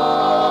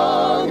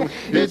young?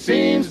 It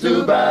seems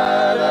too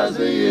bad as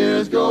the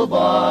years go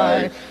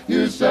by,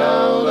 you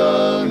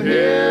seldom hear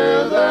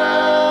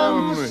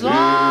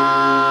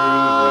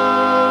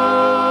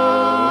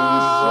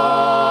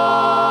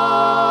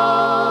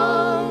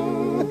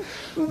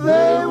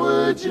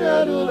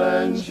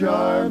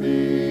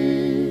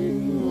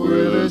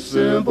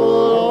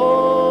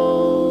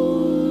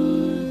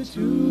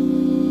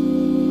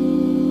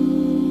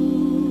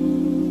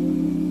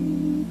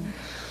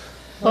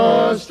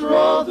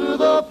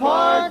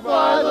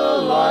by the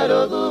light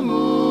of the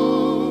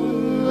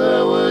moon,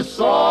 there were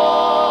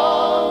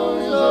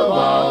songs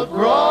about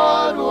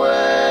Broadway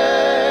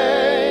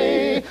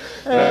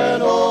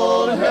and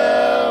old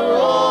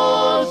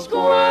Herald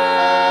Square,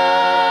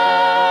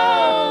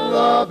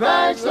 the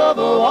banks of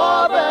the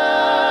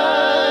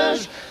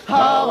Wabash,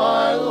 how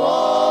I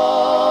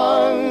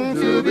long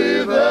to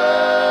be there.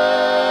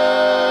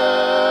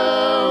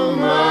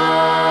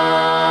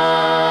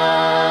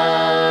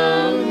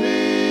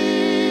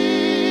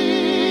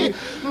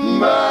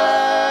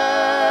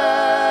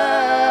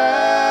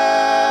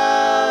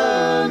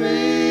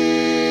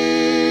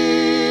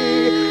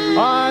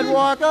 I'd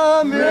walk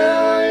a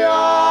million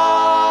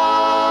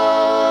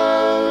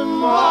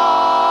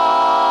miles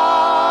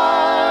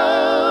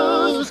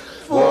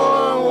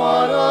for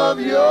one of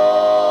your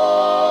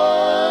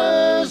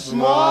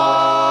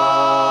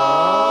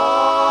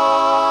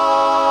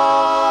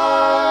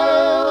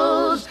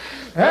smiles,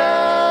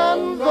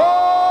 and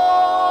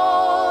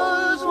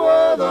those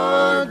were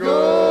the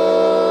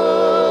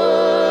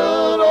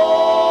good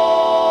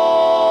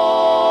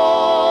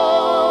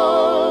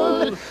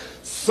old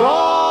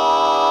songs.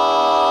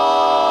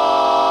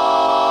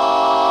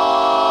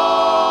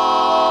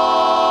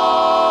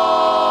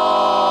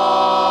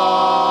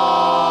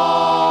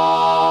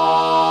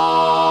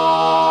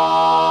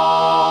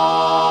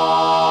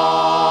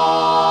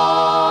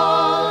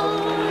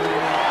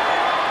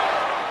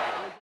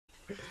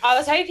 I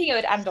was hoping it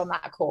would end on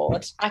that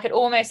chord. I could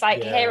almost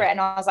hear it, and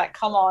I was like,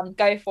 "Come on,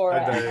 go for it!"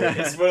 I know.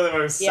 It's one of the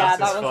most Yeah, that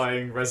was-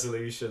 satisfying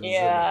resolutions in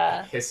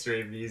Yeah. the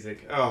history of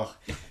music. Oh,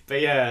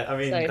 but yeah, I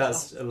mean So that's a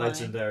satisfying.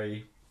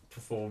 legendary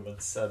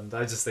performance, and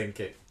I just think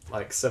it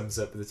like sums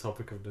up the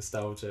topic of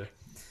nostalgia.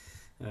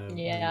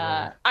 really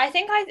Yeah, well. I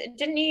think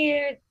didn't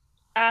you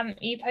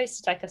you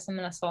posted like a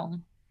similar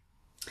song.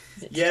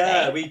 Is it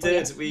Yeah, today we or did.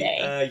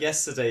 yesterday?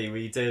 Yesterday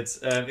we did.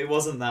 It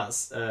wasn't that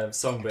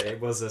song, but it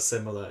was a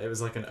similar. It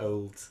was like an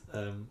old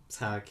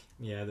tag.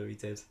 Yeah, that we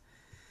did. So,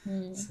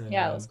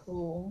 Yeah, it was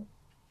cool.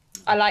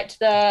 I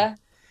liked I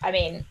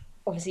mean,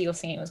 obviously your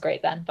singing was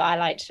great then, but I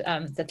liked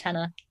the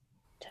tenor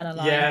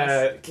line.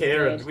 Yeah, was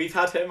Kieran. good. We've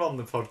had him on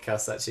the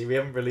podcast actually. We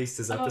haven't released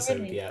his Oh, episode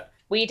really? yet.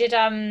 We did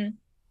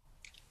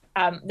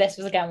this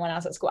was again when I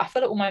was at school. I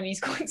feel like all my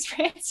musical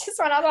experiences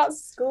when I was at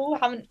school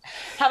haven't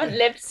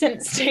lived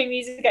since doing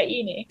music at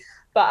uni.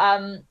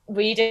 But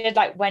we did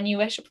like When You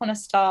Wish Upon a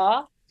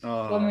Star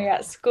when we were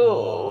at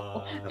school.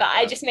 Oh.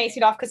 That just makes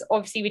me laugh because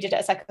obviously we did it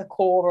as like a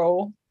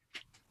choral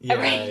Yeah.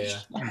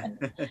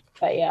 arrangement.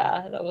 But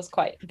yeah, that was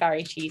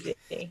very cheesy.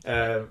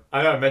 I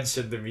know I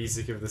mentioned the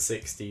music of the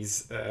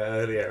 60s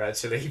earlier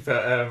actually,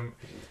 but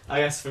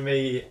I guess for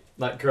me,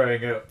 like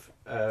growing up,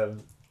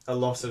 a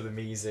lot of the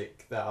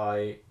music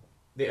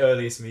the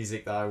earliest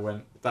music that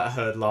I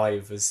heard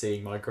live was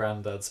seeing my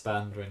granddad's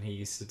band when he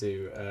used to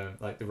do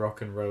like the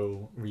rock and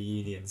roll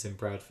reunions in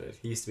Bradford.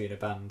 He used to be in a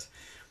band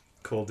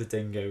called the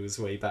Dingoes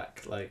way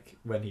back, like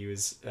when he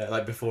was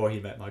like before he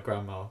met my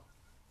grandma,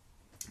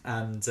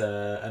 and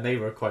they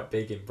were quite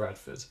big in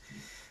Bradford,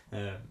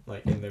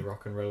 like in the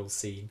rock and roll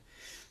scene.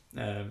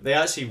 They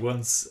actually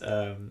once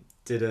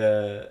did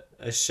a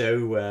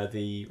show where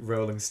the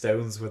Rolling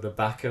Stones were the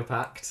backup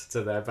act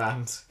to their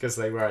band because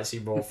they were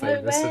actually more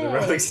famous than the way.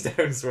 Rolling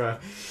Stones were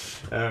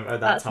at that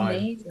That's time.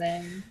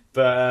 amazing.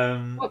 But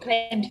What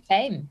claim to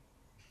fame?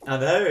 I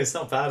know, it's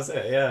not bad, is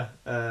it? Yeah.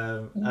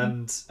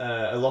 And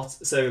a lot.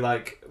 So,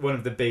 like, one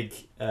of the big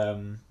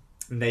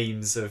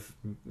names of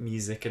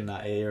music in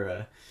that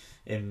era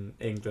in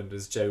England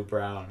was Joe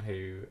Brown,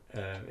 who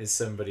is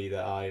somebody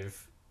that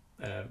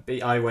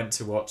I went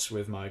to watch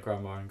with my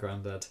grandma and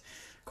granddad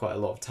quite a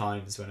lot of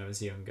times when I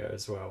was younger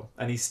as well.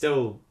 And he's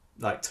still,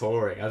 like,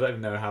 touring. I don't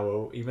even know how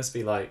old. He must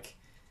be, like,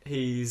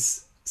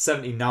 he's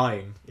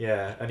 79,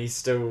 yeah, and he's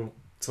still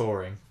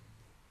touring.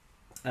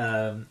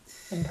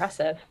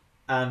 Impressive.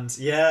 And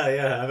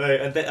yeah, I know.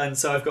 And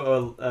so I've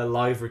got a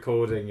live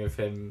recording of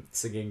him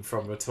singing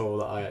from a tour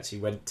that I actually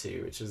went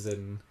to, which was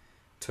in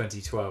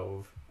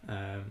 2012.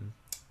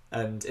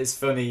 And it's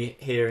funny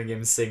hearing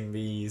him sing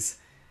these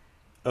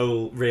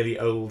really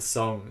old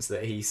songs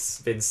that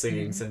he's been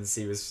singing since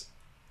he was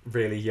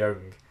really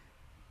young,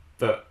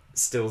 but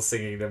still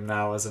singing them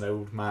now as an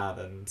old man.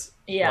 And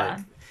Yeah.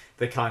 like,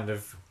 the kind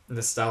of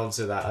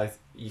nostalgia that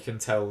you can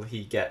tell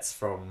he gets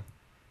from,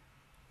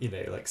 you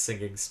know, like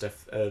singing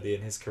stuff early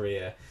in his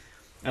career,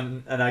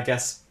 and I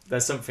guess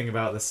there's something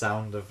about the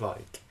sound of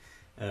like,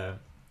 you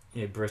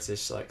know,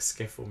 British like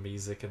skiffle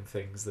music and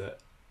things that,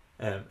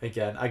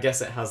 again, I guess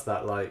it has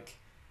that like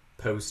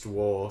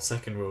post-war,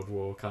 Second World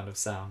War kind of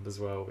sound as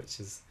well, which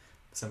is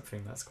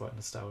something that's quite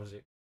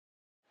nostalgic.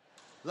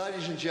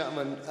 Ladies and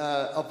gentlemen,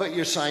 I bet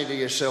you're saying to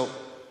yourself,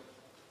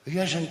 he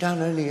hasn't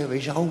done any of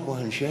his old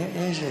ones yet,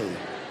 has he?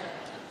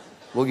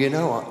 Well, you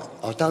know,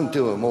 I don't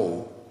do them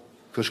all,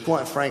 because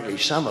quite frankly,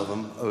 some of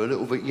them are a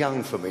little bit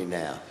young for me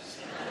now.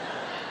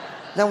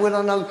 Now, when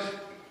I know,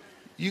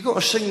 you've got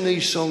to sing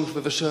these songs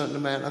with a certain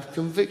amount of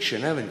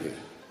conviction, haven't you?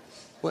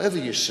 Whatever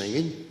you're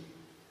singing.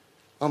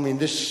 I mean,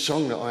 this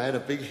song that I had a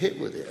big hit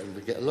with it, and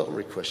we get a lot of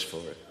requests for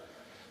it.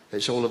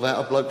 It's all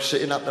about a bloke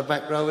sitting up the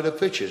back row of the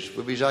pictures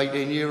with his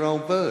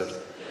 18-year-old bird.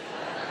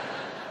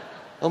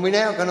 I mean,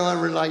 how can I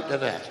relate to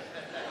that?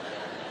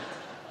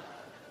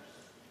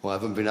 Well, I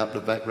haven't been up the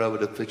back row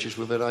of the pictures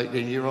with an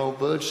 18-year-old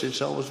bird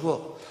since I was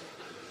what?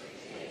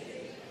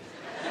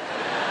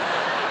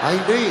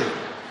 18.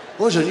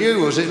 Wasn't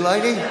you, was it,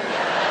 lady?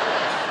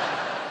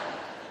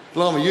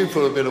 Blimey, you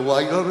put a bit of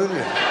weight on, didn't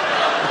you?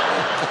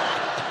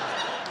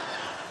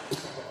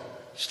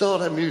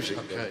 Start that music.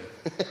 Okay.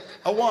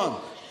 A 1,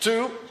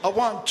 2, a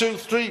 1, 2,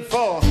 3,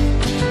 4.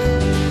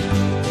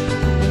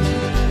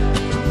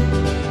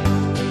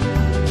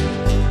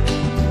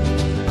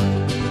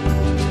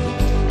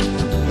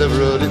 Never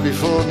heard it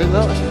before in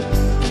my life.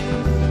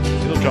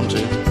 It'll come to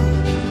you.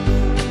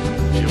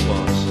 Your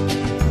boss.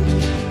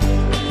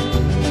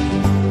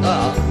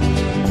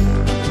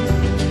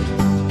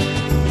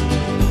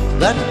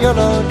 That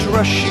yellow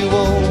dress you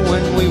wore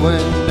when we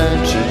went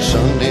dancing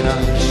Sunday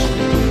nights.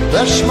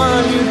 That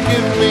smile you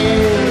give me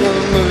in the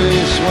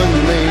movies when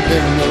they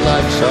dim the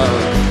lights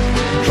out.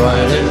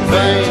 Tried in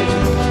vain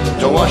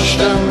to wash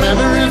the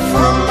memory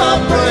from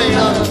my brain.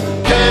 I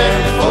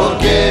can't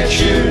forget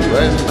you,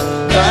 and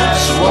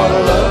that's what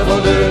love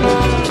will do.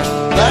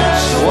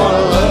 That's what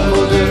love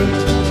will do.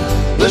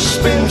 The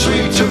spins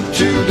we took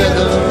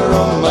together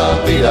on my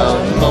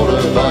beat-out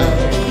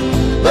motorbike.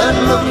 That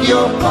look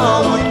your pa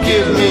would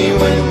give me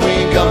when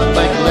we got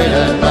back late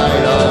at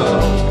night.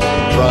 I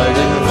tried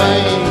in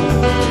vain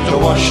to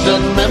wash that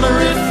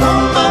memory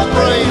from my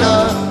brain.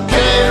 I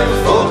can't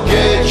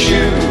forget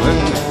you,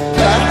 and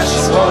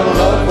that's what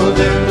love will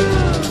do.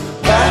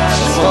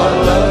 That's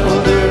what love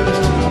will do.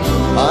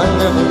 I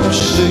never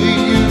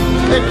see you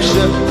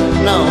except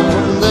now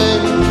and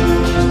then,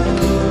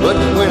 but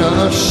when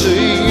I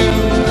see you,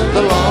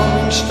 the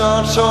longing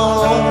starts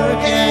all over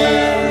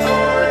again.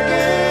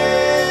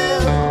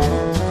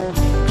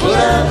 Put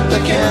out the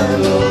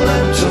candle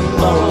and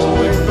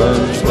tomorrow it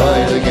burns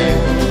bright again.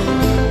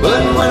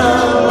 But when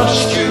I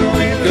lost you,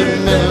 it could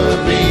never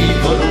be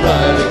put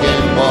right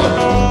again. What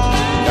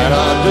can I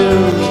do?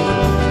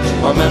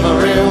 My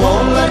memory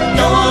won't let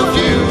go of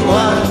you. I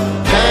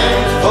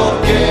can't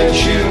forget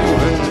you,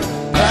 and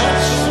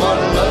that's what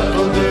love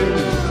will do.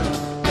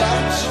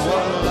 That's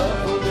what love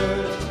will do.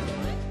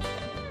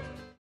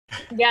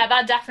 Yeah,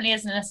 that definitely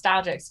is a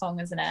nostalgic song,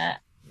 isn't it?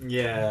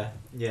 Yeah,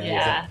 Yeah,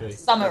 exactly.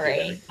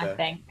 summery, I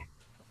think.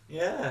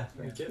 Yeah,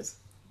 very good.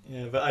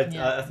 Yeah, but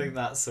I think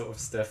that sort of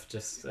stuff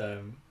just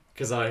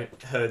because I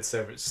heard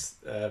so much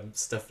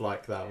stuff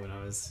like that when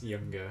I was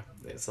younger.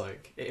 It's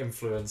like it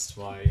influenced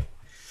my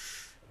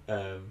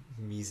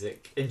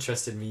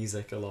interest in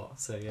music a lot.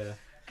 So yeah.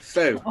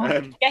 So,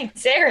 Getting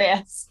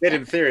serious.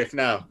 getting serious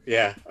now.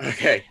 Yeah.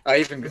 Okay. I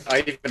even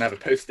have a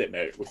post-it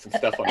note with some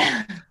stuff on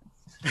it.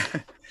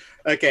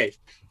 Okay.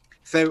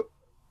 So,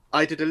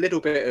 I did a little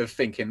bit of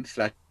thinking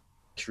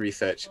 /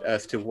 research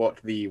as to what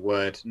the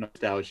word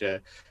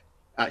nostalgia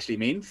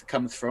actually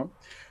comes from.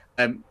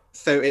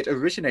 So it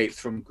originates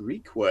from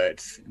Greek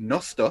words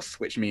nostos,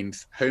 which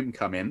means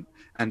homecoming,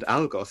 and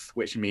algos,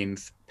 which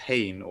means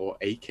pain or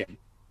aching.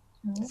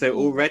 So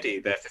already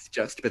there's this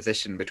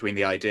juxtaposition between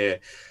the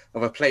idea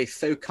of a place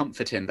so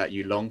comforting that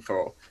you long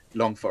for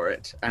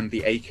it, and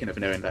the aching of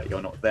knowing that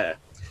you're not there.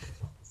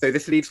 So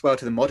this leads well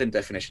to the modern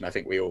definition I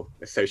think we all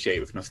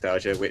associate with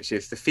nostalgia, which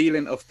is the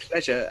feeling of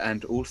pleasure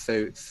and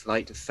also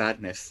slight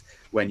sadness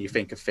when you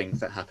think of things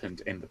that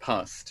happened in the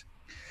past.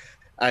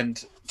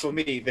 And for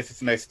me, this is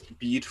the most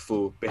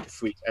beautiful,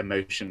 bittersweet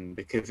emotion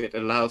because it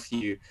allows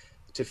you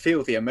to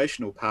feel the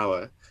emotional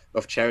power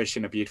of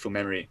cherishing a beautiful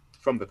memory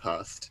from the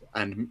past.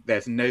 And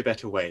there's no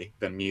better way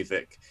than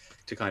music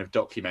to kind of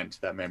document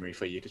that memory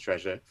for you to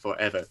treasure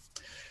forever.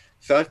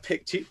 So I've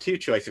picked two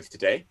choices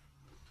today.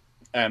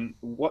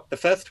 The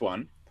first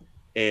one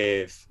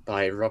is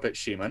by Robert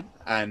Schumann,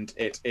 and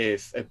it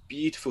is a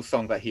beautiful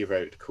song that he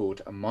wrote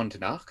called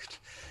Mondnacht,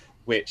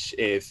 which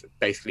is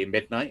basically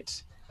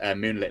midnight,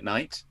 moonlit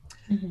night.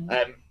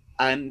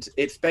 And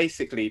it's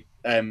basically,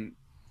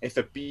 it's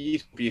a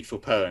beautiful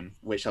poem,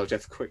 which I'll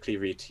just quickly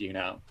read to you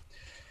now.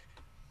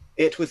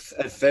 It was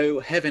as though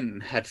heaven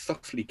had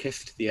softly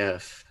kissed the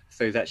earth,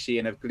 so that she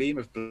in a gleam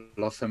of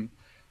blossom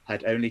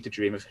had only to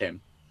dream of him.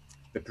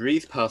 The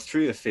breeze passed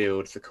through the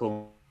fields, the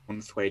corn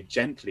swayed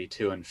gently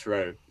to and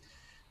fro.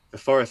 The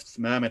forests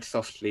murmured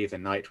softly, the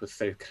night was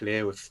so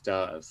clear with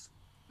stars.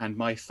 And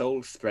my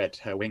soul spread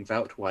her wings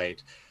out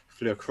wide,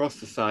 flew across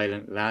the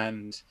silent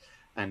land,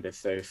 and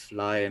as though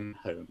flying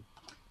home.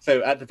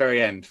 So at the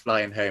very end,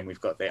 flying home,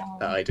 we've got that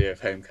idea of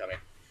homecoming.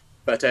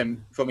 But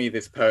for me,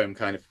 this poem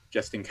kind of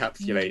just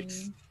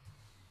encapsulates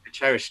a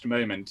cherished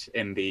moment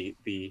in the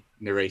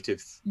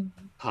narrator's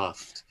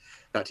past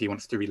that he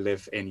wants to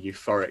relive in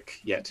euphoric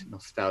yet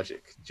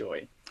nostalgic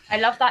joy. I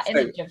love that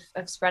image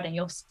of spreading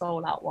your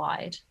soul out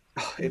wide.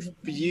 Oh, it's a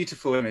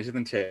beautiful image,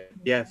 isn't it?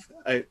 Yes,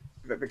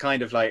 the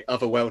kind of like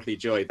otherworldly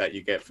joy that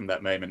you get from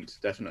that moment,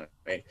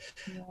 definitely.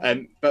 Yeah.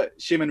 But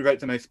Schumann wrote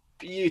the most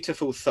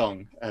beautiful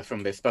song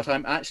from this, but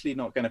I'm actually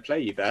not going to play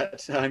you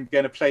that. I'm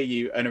going to play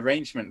you an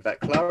arrangement that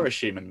Clara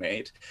Schumann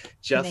made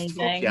just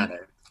for piano.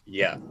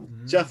 Yeah,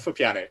 just for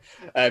piano.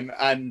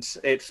 And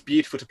it's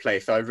beautiful to play,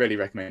 so I really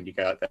recommend you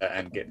go out there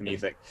and get the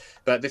music.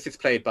 But this is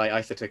played by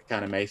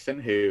Isata Mason,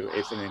 who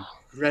is an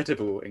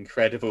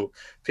incredible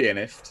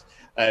pianist.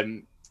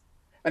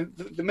 And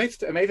the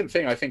most amazing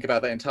thing I think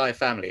about that entire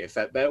family is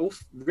that they're all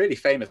really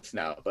famous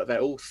now, but they're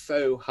all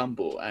so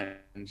humble and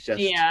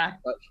just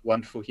such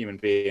wonderful human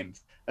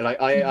beings. And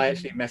like, I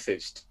actually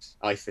messaged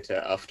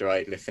Isata after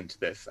I listened to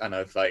this, and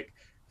I was like,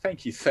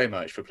 "Thank you so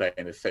much for playing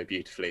this so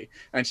beautifully."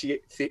 And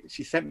she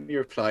sent me a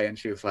reply, and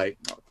she was like,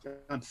 "Oh,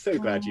 I'm so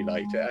glad you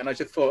liked it." And I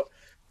just thought,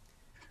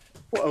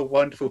 what a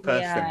wonderful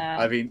person. Yeah,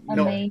 I mean,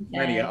 not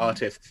many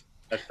artists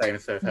as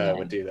famous as her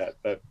would do that,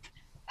 but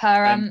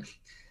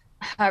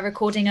her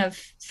recording of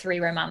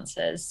Three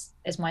Romances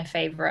is my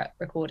favorite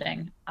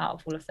recording out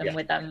of all of them,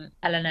 with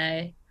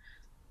Eleanor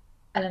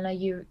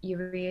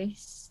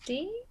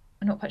Uristi.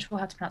 I'm not quite sure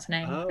how to pronounce her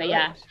name, but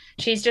yeah,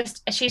 she's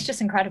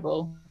just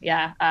incredible.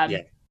 Yeah.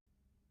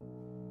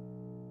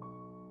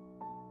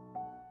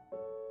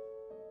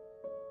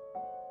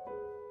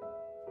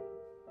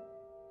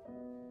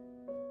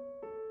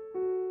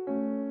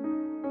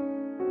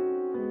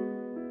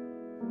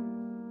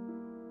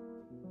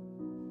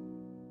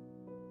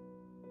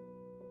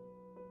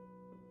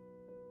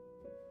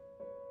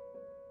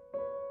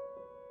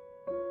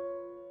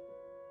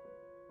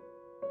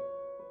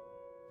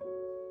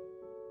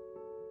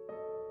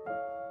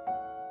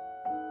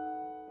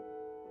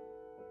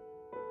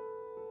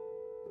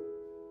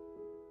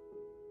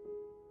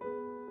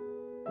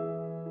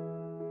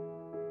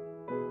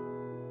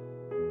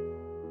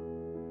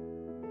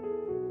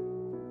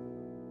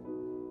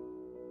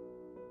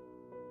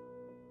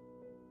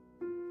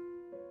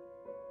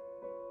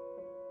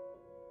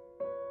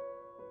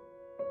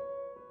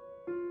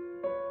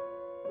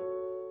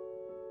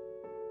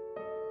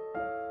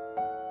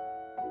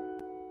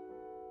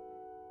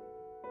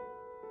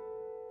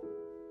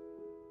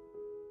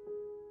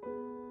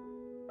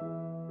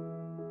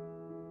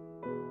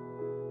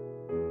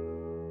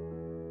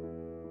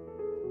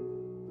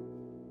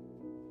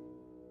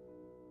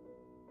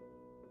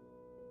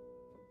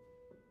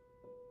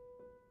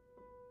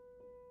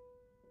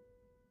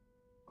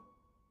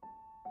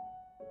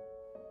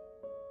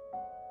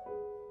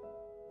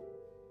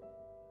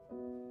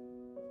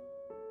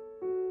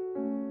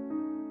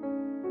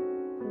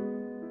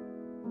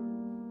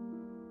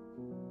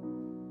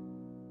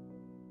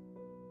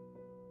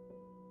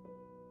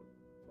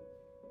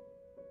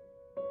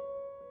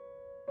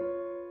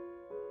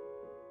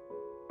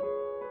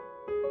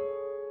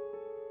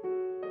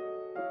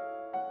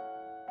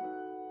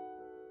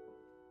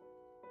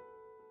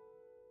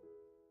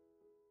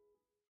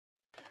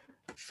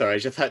 Sorry, I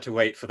just had to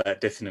wait for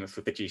that dissonance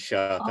with the G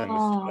sharp, and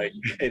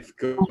it's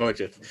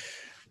gorgeous.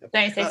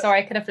 Don't say sorry.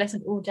 I could have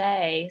listened all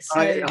day.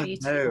 So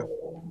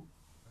beautiful.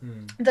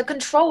 The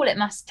control it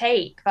must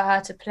take for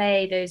her to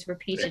play those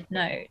repeated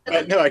notes.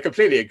 No, I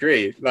completely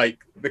agree. Like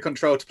the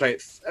control to play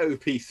it so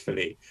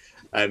peacefully,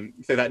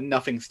 so that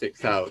nothing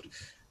sticks out.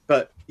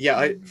 But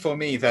yeah, for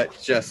me, that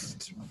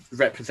just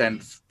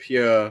represents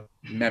pure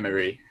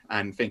memory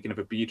and thinking of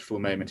a beautiful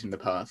moment in the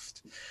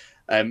past.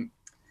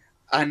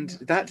 And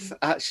that's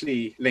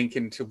actually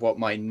linking to what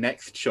my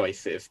next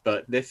choice is.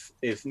 But this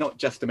is not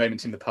just a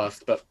moment in the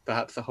past, but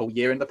perhaps a whole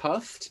year in the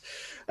past.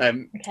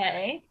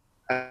 Okay.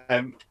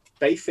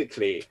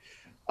 Basically,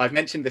 I've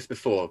mentioned this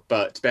before,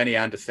 but Benny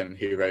Andersson,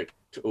 who wrote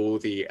all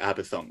the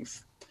ABBA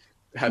songs,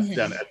 has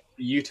done a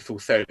beautiful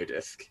solo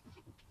disc.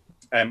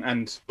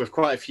 And with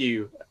quite a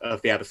few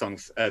of the ABBA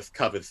songs as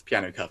covers,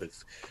 piano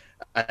covers.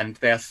 And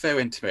they are so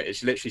intimate.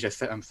 It literally just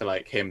sounds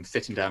like him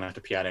sitting down at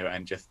a piano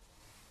and just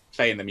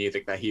playing the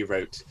music that he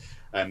wrote,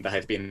 that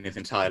has been in his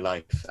entire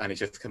life, and it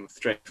just comes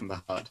straight from the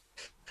heart.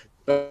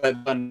 But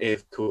one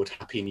is called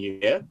Happy New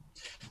Year,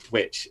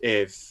 which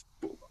is,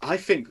 I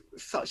think,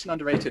 such an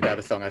underrated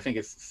ABBA song. I think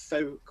it's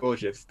so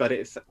gorgeous, but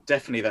it's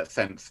definitely that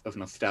sense of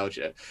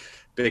nostalgia,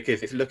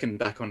 because it's looking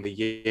back on the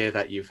year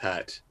that you've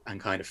had and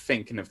kind of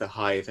thinking of the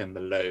highs and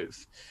the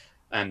lows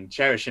and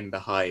cherishing the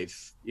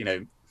highs, you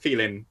know,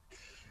 feeling,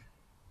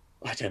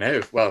 I don't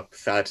know, well,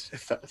 sad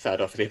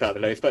obviously about the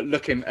lows, but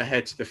looking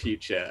ahead to the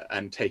future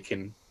and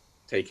taking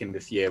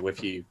this year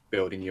with you,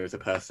 building you as a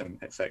person,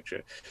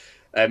 etc.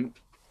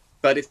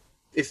 But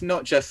it's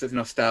not just the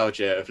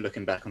nostalgia of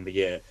looking back on the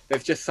year.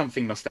 There's just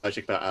something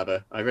nostalgic about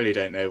ABBA. I really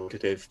don't know what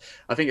it is.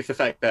 I think it's the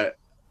fact that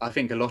I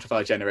think a lot of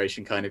our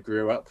generation kind of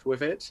grew up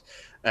with it.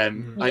 I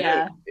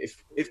know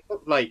it's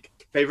not like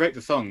they wrote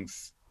the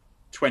songs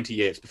 20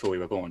 years before we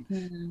were born.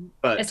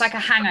 But it's like a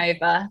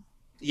hangover.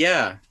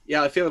 Yeah,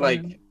 I feel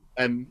like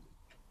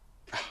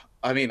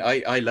I mean,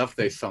 I loved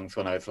those songs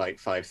when I was like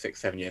 5,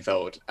 6, 7 years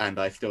old, and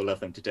I still love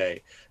them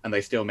today, and they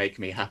still make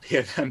me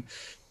happier than,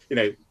 you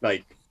know,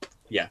 like,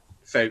 yeah.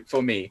 So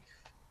for me,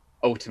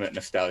 ultimate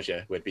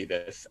nostalgia would be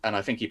this, and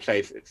I think he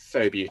plays it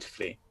so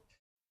beautifully.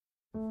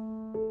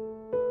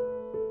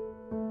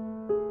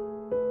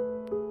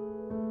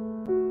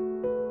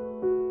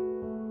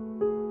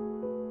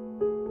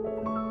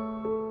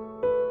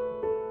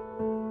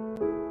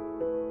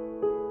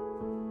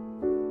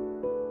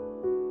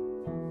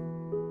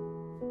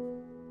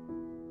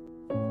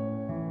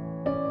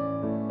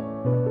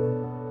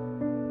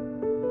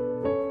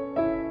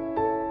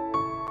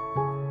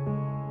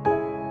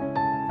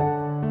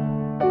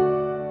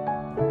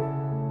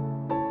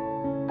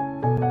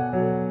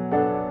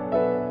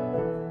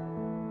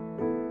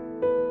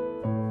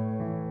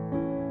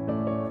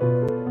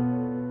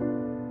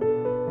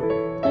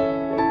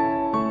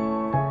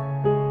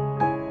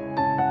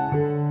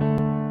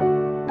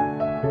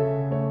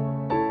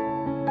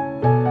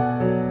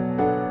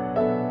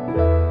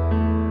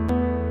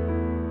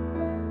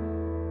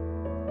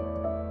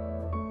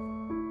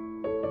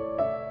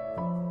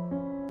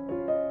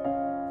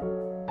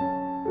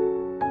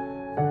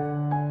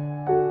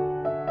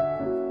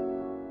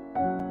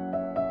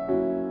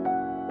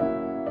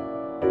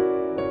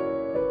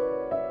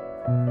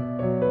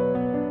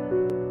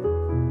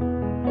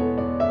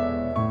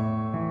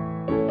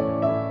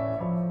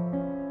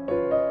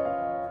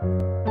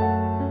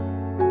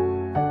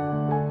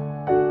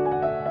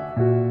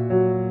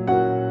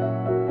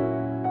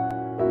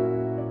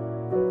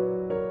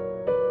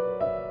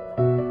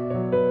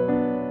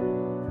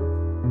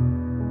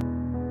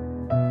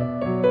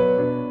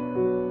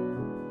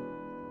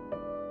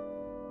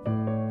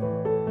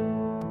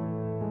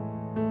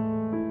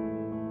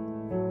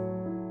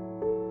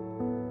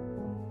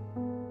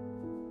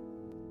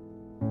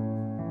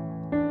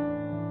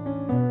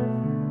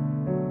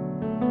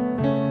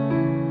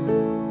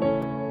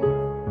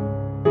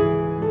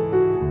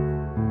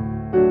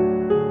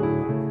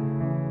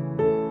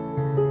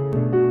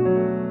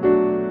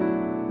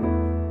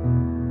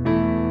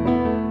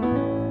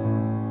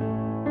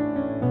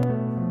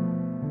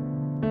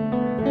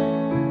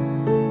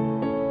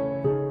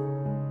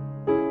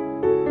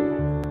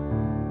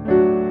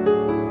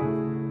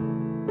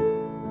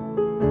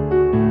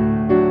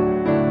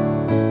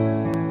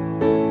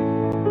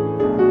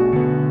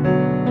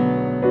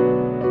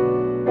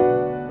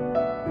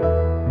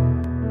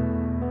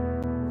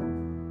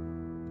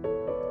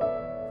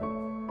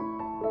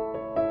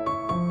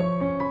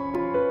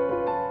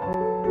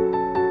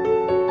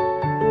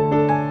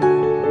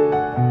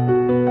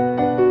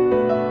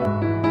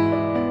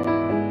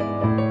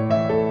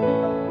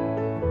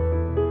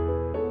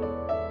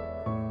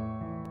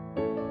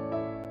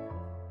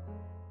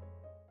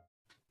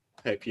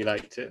 Hope you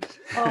liked it.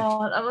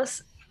 Oh, that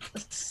was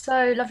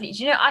so lovely.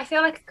 Do you know, I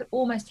feel like I could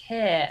almost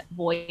hear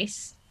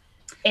voice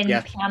in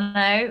the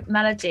piano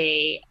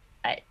melody.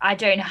 I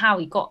don't know how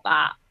he got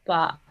that,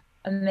 but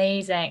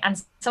amazing.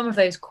 And some of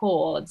those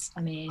chords,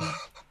 I mean...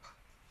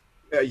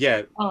 They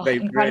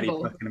incredible.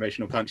 really pack an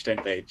emotional punch,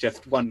 don't they?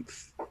 Just one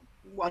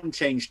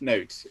changed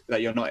note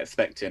that you're not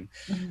expecting.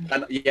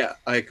 And yeah,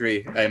 I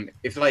agree.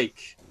 It's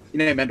like, you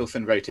know,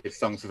 Mendelssohn wrote his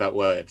songs without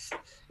words.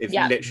 It's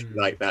literally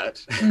like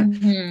that.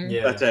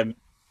 But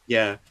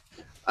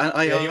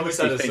and he always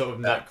had a sort of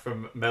knack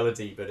from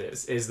melody, but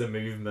it is the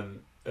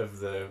movement of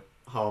the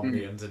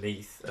harmony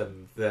underneath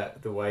and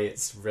the way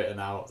it's written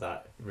out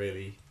that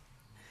really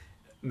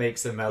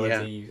makes the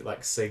melody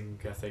like sing.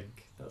 I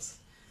think that's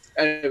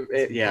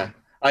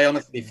I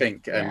honestly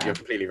think you're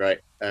completely right.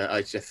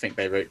 I just think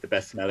they wrote the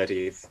best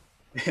melodies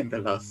in the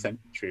last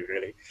century,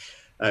 really.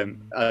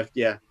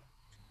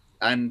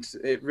 And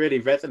it really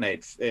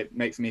resonates. It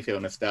makes me feel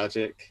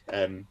nostalgic.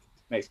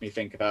 Makes me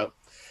think about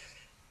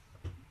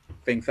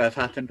things that have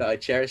happened that I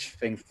cherish,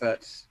 things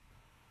that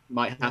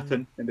might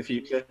happen in the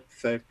future.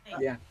 So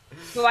yeah.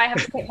 Do I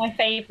have to pick my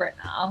favourite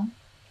now?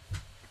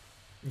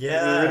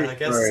 Yeah, really I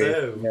guess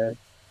so. Yeah.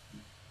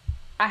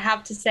 I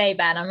have to say,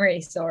 Ben, I'm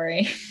really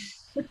sorry.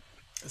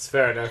 It's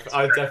fair enough.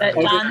 I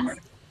definitely.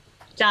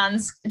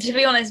 Dan's, to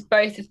be honest,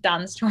 both of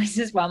Dan's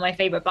choices were my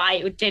favourite, but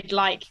I did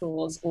like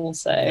yours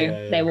also.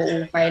 They were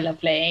all very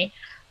lovely.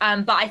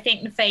 But I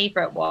think the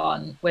favourite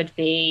one would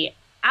be,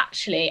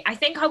 actually, I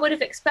think I would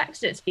have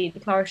expected it to be the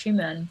Clara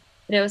Schumann,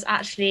 but it was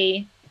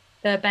actually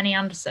the Benny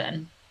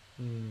Andersson.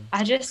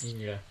 I just,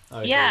 you're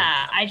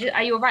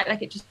right,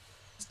 like it just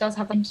does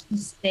have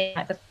interesting,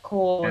 like the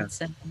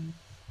chords and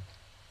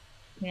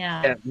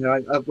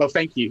well,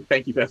 thank you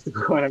first of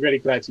all, and I'm really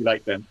glad you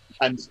like them.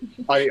 And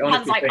I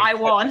honestly think I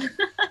won.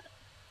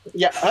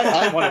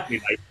 I'm honestly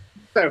like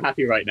so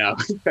happy right now.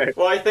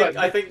 Well,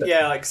 I think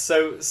like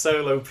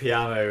solo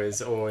piano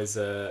is always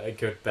a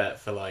good bet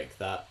for like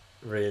that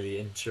really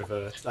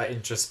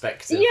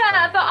introspective.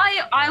 Yeah, but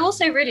I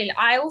also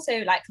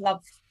like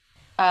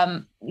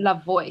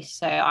love voice,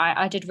 so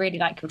I did really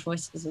like your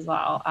choices as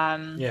well.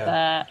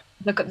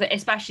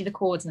 Especially the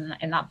chords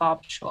in that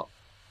barbershop.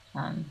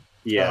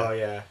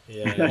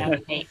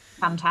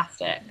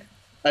 Fantastic.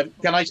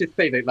 Can I just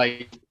say that,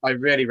 like, I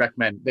really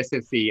recommend, this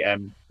is the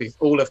the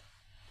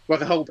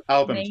whole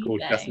album's called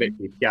Just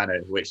Literally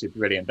Piano, which is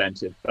really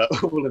inventive, but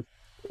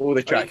all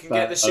the tracks. You can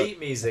get the sheet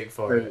music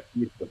for it.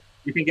 You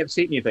can get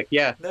sheet music,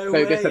 yeah. No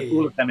way. This has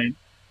all of them in,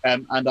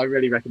 and I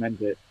really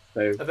recommend it.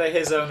 So are they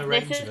his own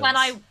arrangements? This is when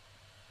I.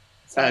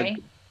 Sorry.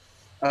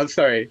 I'm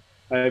sorry.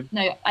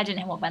 No, I didn't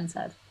hear what Ben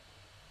said.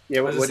 Yeah,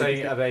 what was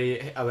saying? Are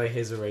they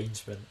his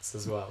arrangements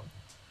as well?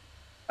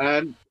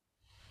 To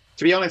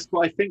be honest,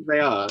 what I think they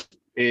are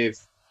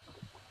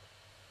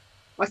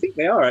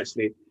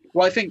actually.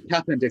 What I think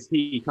happened is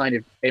he kind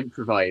of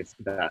improvised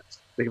that,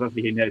 because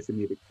obviously he knows the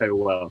music so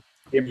well.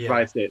 He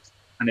improvised it,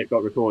 and it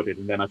got recorded,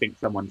 and then I think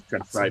someone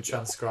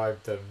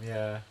transcribed them.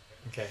 Yeah.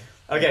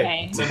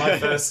 Okay. So my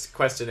first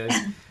question is,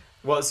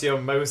 what's your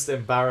most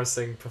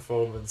embarrassing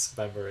performance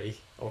memory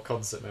or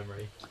concert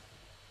memory?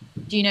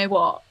 Do you know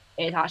what?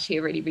 It's actually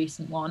a really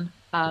recent one.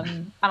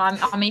 And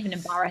I'm even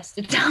embarrassed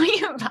to tell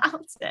you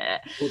about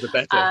it. All the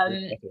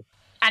better.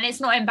 And it's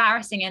not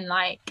embarrassing in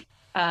like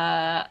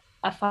a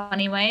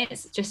funny way.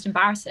 It's just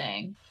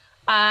embarrassing.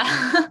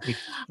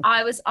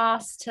 I was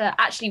asked to,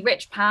 actually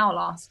Rich Powell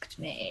asked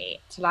me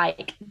to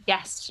like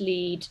guest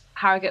lead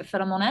Harrogate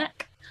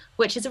Philharmonic,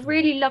 which is a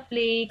really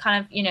lovely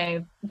kind of, you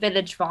know,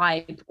 village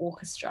vibe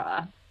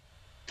orchestra.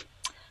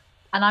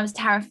 And I was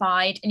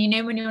terrified. And you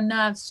know, when your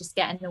nerves just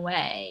get in the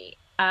way.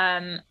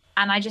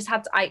 And I just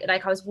had to,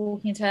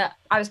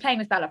 I was playing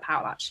with Bella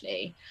Powell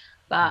actually,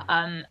 but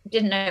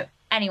didn't know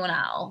anyone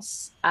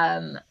else.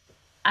 And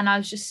I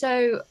was just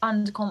so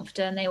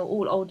underconfident. They were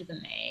all older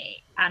than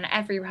me. And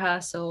every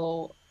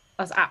rehearsal,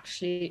 I was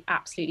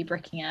absolutely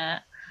bricking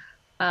it.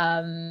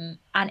 And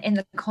in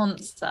the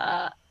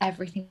concert,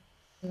 everything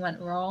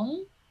went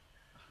wrong.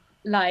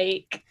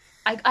 Like,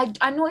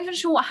 I'm not even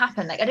sure what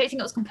happened. Like, I don't think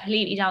it was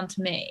completely down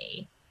to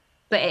me,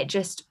 but it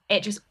just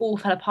all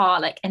fell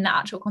apart, like, in the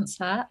actual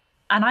concert.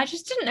 And I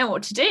just didn't know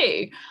what to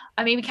do.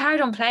 I mean, we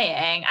carried on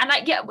playing, and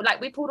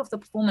we pulled off the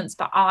performance,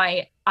 but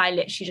I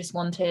literally just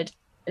wanted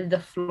the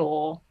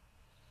floor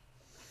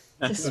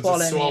to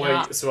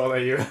swallow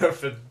you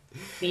up.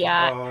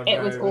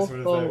 It was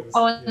awful.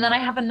 And then I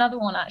have another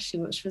one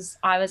actually, which was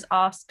I was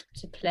asked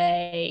to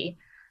play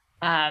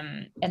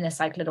in this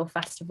like little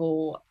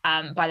festival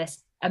by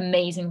this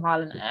amazing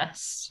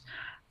violinist,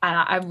 and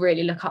I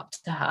really look up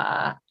to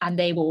her, and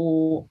they were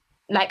all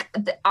like,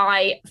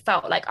 I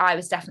felt like I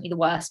was definitely the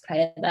worst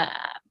player there.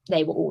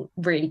 They were all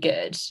really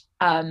good.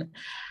 And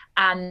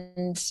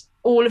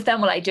all of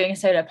them were like doing a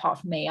solo apart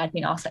from me. I'd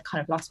been asked like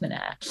kind of last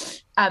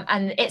minute.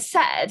 And it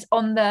said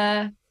on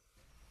the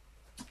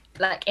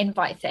like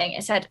invite thing,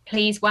 it said,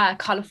 please wear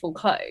colourful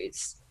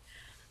clothes.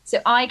 So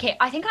I think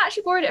I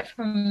actually borrowed it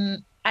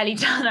from Ellie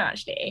Turner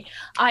actually.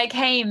 I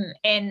came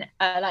in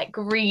a like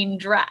green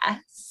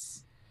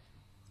dress.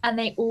 and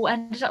they all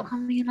ended up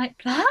coming in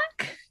like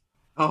black.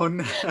 Oh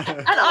no!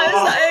 And I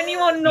was the only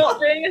one not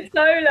doing a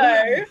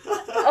solo.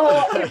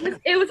 Oh,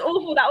 it was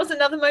awful. That was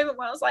another moment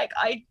where I was like,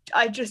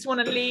 I just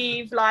want to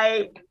leave.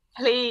 Like,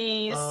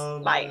 please,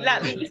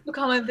 let me just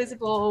become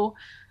invisible.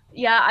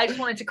 Yeah, I just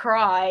wanted to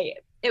cry.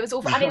 It was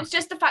awful, and it was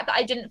just the fact that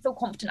I didn't feel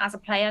confident as a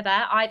player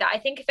there either. I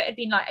think if it had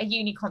been like a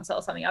uni concert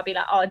or something, I'd be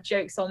like, oh,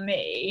 joke's on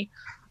me.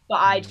 But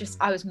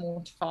I was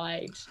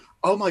mortified.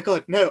 Oh my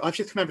god, no! I've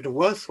just remembered a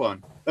worse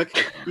one.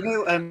 Okay,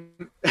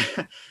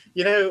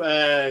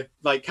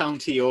 like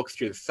county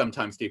orchestras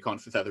sometimes do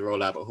concerts at the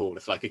Royal Albert Hall.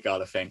 It's like a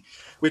gala thing.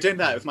 We're doing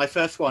that. It was my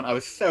first one. I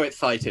was so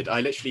excited. I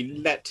literally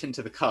leapt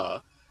into the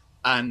car,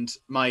 and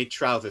my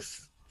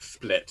trousers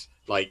split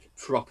like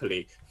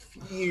properly.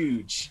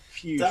 Huge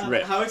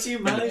rip. How do you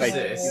manage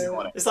this?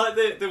 It's like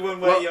the one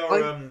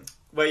where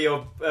where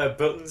your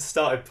buttons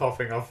started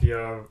popping off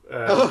your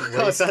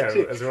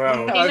waistcoat as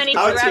well. How do you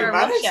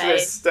manage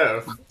this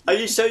stuff? Are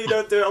you sure you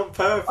don't do it on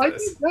purpose? I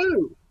don't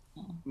know.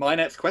 My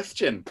next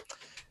question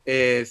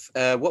is,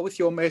 what was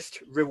your most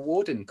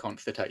rewarding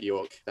concert at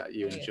York that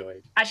you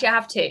enjoyed? Actually, I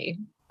have two.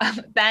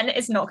 Ben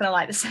is not going to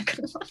like the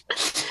second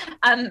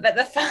one. But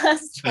the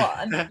first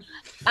one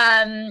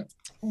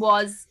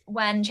was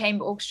when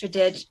Chamber Orchestra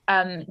did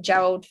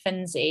Gerald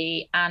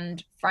Finzi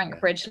and Frank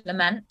Bridge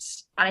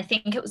Lament. And I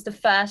think it was the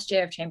first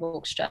year of Chamber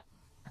Orchestra.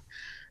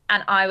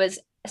 And I was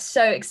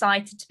so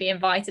excited to be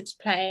invited to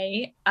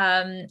play.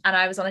 And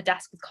I was on a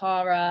desk with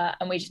Cara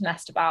and we just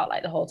messed about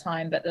like the whole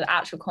time. But the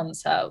actual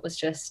concert was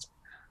just,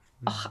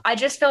 I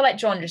just feel like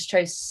John just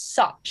chose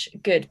such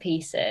good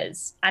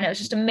pieces and it was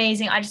just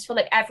amazing. I just feel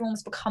like everyone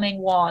was becoming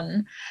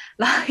one.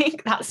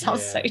 Like that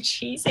sounds so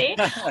cheesy,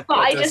 but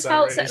I just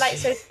felt so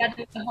together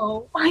with the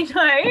whole, I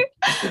know,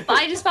 but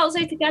I just felt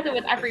so together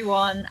with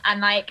everyone.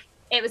 And like,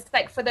 it was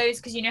like for those,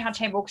 because you know how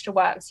chamber orchestra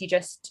works, you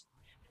just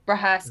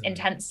rehearse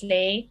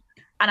intensely.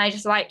 And I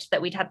just liked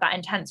that we'd had that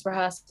intense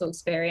rehearsal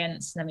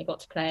experience and then we got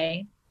to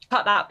play.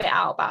 Cut that bit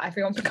out about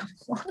everyone becoming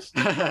one.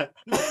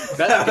 That's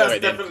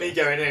definitely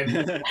going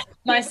in.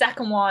 My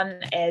second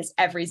one is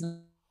every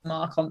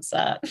Zamar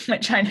concert,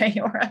 which I know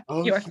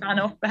you're a fan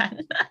of,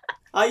 Ben.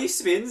 I used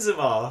to be in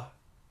Zamar.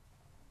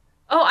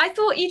 Oh, I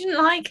thought you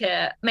didn't like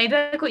it. Maybe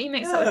I got you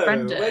mixed up with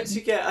Brendan. Where did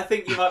you get? I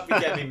think you might be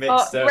getting me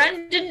mixed up.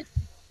 Brendan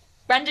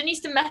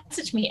used to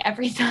message me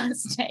every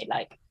Thursday,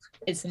 like,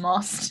 it's a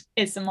must.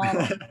 It's a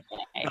must.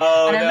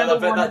 Oh no,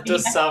 but that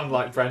does sound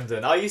like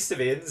Brendan. I used to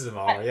be in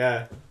Zamar,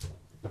 yeah.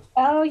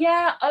 Oh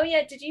yeah.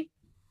 Did you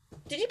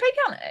play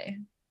piano?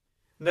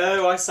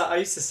 No, I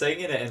used to sing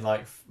in it in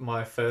like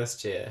my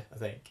first year, I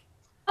think.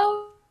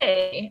 Oh,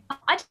 okay.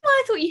 I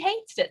thought you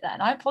hated it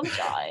then. I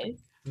apologise.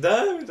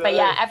 No. But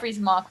yeah, every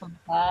Zamar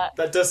concert.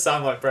 That does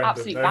sound like Brendan.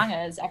 Absolute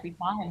bangers every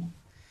time.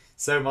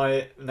 So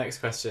my next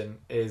question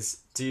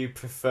is: do you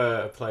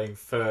prefer playing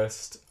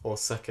first or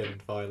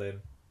second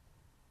violin,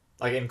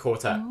 like in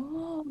quartet,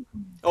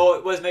 or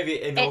it was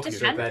maybe in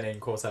orchestra then in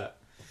quartet?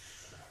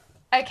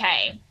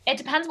 Okay, it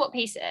depends what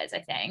piece it is,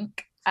 I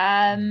think.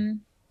 As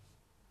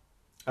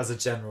a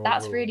general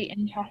that's rule. Really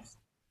interesting.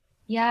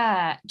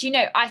 Yeah. Do you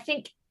know, I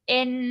think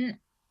in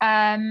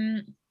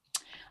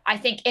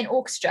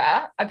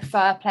orchestra, I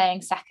prefer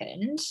playing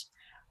second,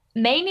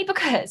 mainly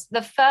because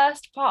the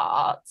first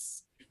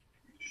parts,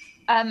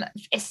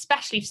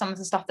 especially for some of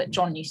the stuff that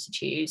John used to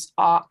choose,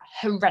 are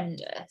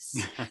horrendous.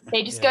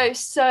 They just go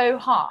so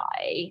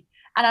high.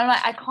 And I'm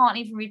like, I can't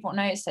even read what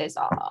notes those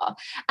are.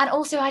 And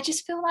also, I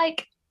just feel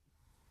like,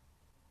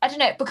 I don't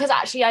know, because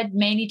actually I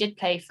mainly did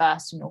play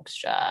first in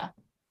orchestra.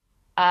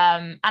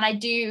 And I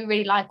do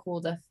really like all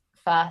the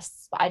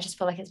firsts, but I just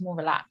feel like it's more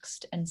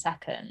relaxed in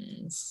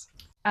seconds.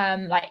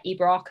 Like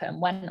Ibrahim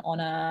went on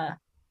a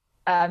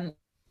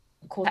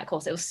quartet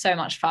course. It was so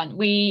much fun.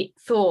 We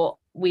thought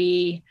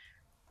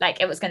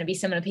it was going to be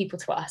similar people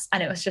to us,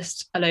 and it was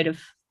just a load of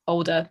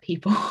older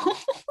people.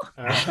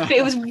 But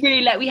it was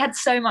really we had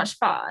so much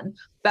fun.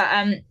 But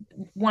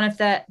one of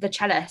the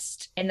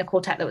cellists in the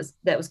quartet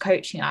that was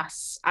coaching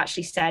us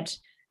actually said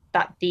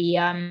that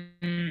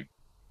the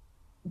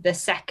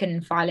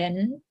second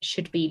violin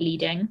should be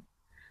leading,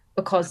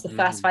 because the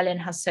first violin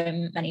has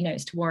so many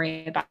notes to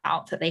worry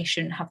about that they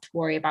shouldn't have to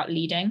worry about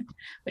leading,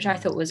 which I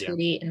thought was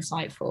really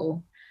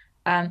insightful.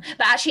 But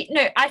actually,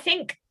 no, I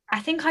think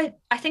I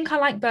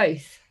like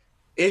both.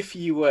 If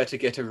you were to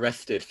get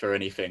arrested for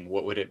anything,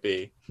 what would it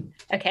be?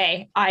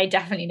 Okay, I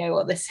definitely know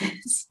what this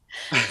is.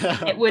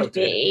 It would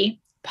be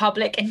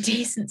public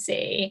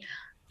indecency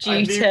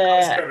due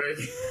to...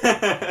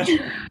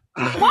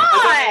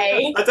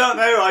 Why? I don't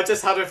know. I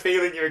just had a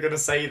feeling you were going to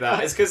say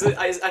that. It's because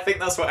I think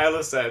that's what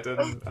Ella said,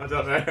 and I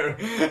don't know.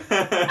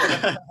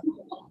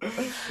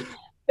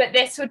 But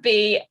this would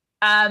be,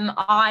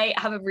 I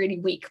have a really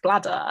weak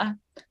bladder,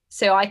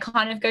 so I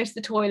kind of go to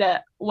the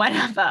toilet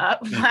whenever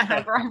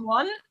I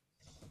want.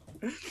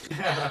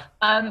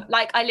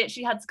 I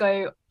literally had to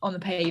go on the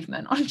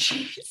pavement on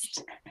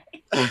Tuesday.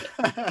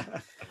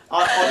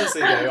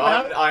 Honestly though,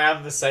 I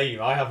am the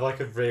same. I have like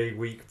a really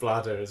weak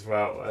bladder as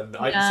well, and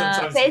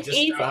sometimes you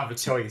just don't have a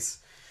choice.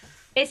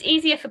 It's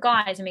easier for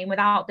guys, I mean,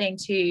 without being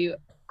too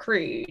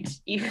crude.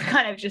 You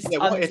kind of just Yeah,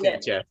 what is unzip.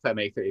 it, Jeff, that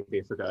makes it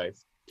easier for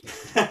guys?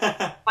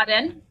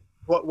 Pardon?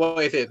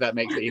 What is it that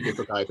makes it easier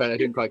for guys? I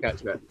didn't quite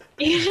catch that.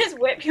 You just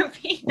whip your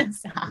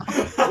penis out.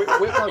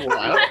 Whip my what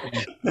out?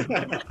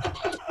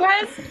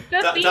 Whereas the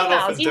Dan females,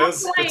 often you have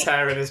does to the like,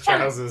 tear in his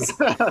trousers.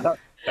 yeah,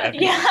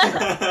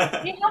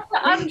 you have to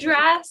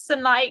undress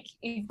and like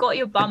you've got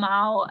your bum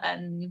out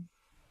and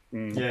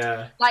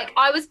Yeah. like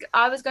I was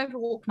going for a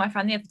walk with my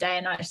friend the other day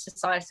and I just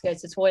decided to go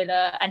to the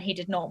toilet and he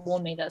did not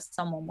warn me that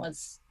someone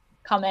was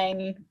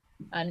coming.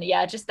 And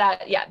yeah, just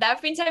that. Yeah, there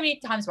have been so many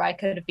times where I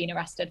could have been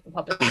arrested for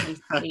public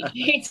indecency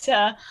due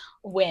to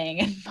wing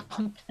in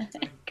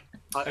public.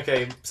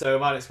 Okay, so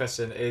my next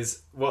question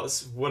is,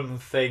 what's one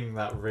thing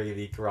that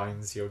really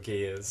grinds your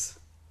gears?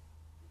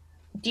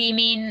 Do you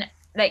mean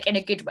like in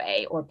a good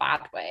way or a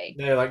bad way?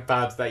 No, like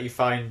bad, that you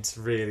find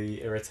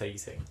really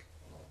irritating.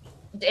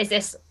 Is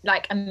this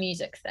like a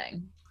music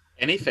thing?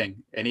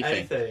 Anything.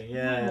 Anything,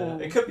 yeah. Ooh,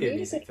 It could be a really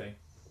music thing.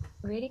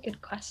 Really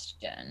good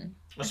question.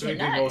 Or I should we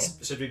don't be know.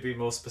 should we be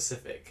more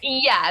specific?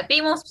 Yeah, be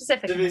more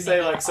specific. Should we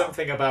say like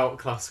something about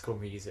classical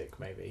music,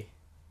 maybe?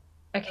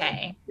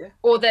 Okay. Yeah.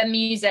 Or the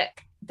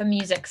music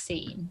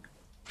scene.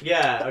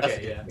 Yeah. That's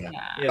Okay. good, Yeah. Yeah.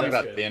 Yeah. Something That's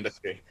about good. the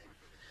industry.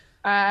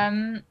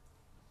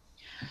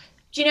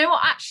 Do you know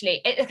what?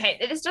 Actually,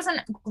 this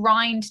doesn't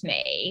grind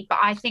me, but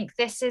I think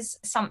this is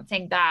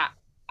something that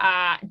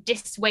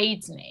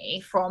dissuades me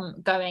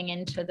from going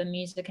into the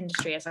music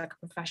industry as like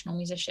a professional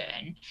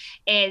musician.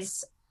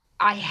 Is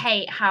I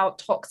hate how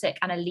toxic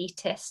and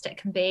elitist it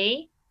can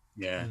be.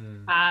 Yeah.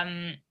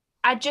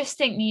 I just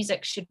think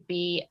music should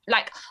be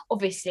like,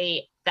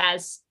 obviously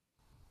there's,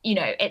 you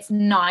know, it's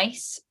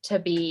nice to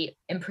be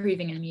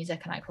improving in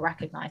music and like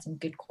recognizing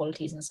good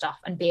qualities and stuff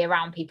and be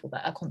around people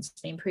that are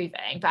constantly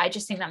improving. But I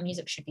just think that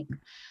music should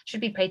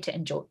be played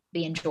to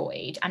be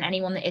enjoyed, and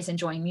anyone that is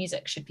enjoying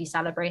music should be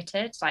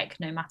celebrated, like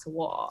no matter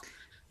what.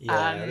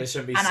 Yeah, there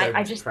shouldn't be and so I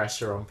much just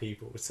pressure on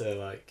people to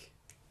like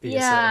be Yeah.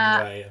 a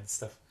certain way and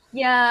stuff.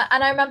 Yeah,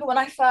 and I remember when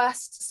I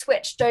first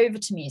switched over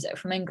to music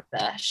from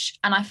English,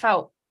 and I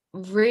felt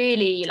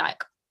really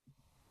like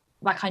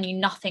I knew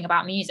nothing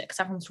about music because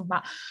everyone was talking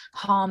about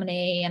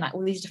harmony and like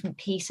all these different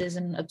pieces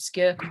and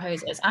obscure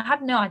composers. I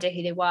had no idea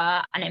who they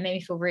were, and it made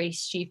me feel really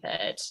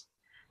stupid.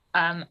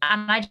 And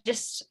I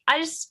just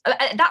that's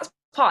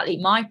partly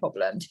my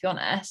problem, to be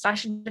honest. I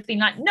should have been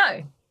like,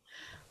 no,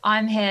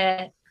 I'm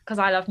here because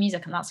I love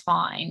music, and that's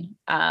fine.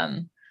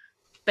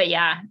 But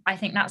yeah, I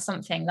think that's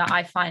something that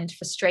I find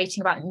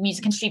frustrating about the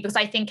music industry, because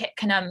I think it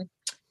can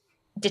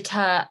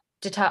deter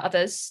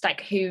others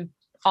like who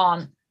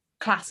aren't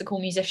classical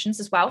musicians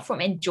as well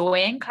from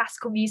enjoying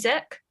classical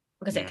music,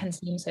 because it can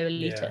seem so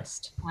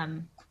elitist.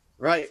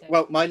 Right.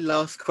 Well, my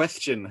last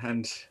question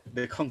and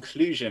the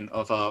conclusion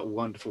of our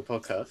wonderful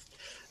podcast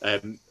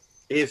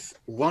is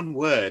one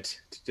word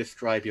to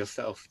describe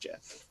yourself,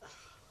 Jess.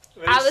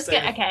 I was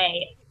gonna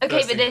but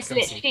this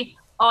literally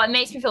it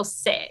makes me feel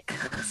sick.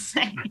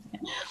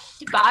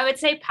 But I would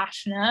say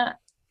passionate.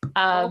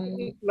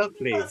 Lovely.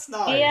 That's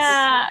nice.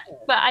 Yeah,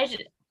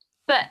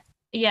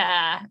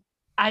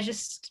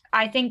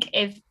 I think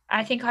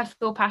I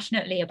feel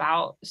passionately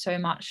about so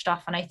much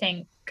stuff, and I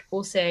think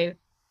also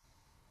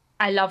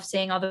I love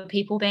seeing other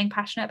people being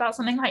passionate about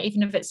something, like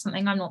even if it's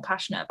something I'm not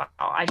passionate about.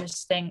 I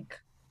just think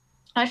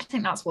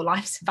that's what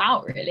life's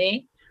about,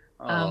 really.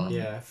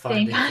 Yeah,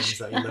 finding things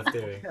that you love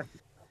doing.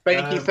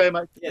 Thank you so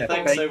much. Yeah,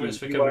 thanks so much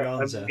for coming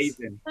on, Jess.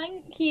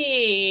 Thank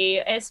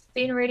you. It's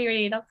been really,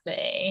 really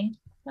lovely.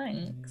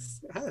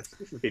 Thanks. Yes,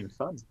 this has been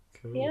fun.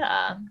 Cool.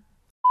 Yeah.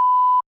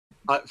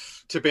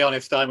 To be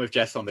honest, I'm with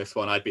Jess on this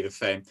one. I'd be the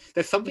same.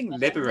 There's something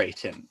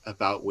liberating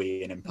about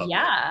weeing in public.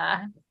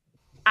 Yeah.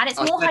 And it's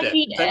I more said it.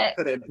 hygienic. Don't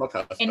put it in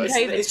podcast, in but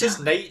COVID. It's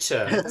just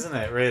nature, isn't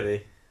it,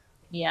 really?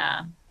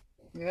 Yeah.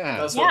 yeah,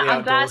 That's what the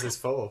I'm glad- outdoors is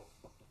for.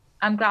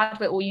 I'm glad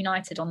we're all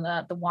united on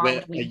the wild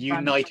we're a weed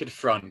front. united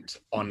front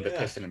on the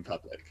Yeah. pissing in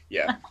public.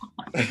 Yeah.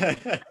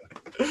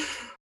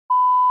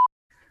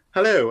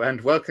 Hello, and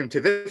welcome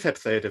to this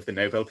episode of the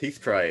Nobel Peace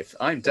Prize.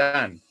 I'm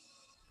Dan.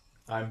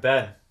 I'm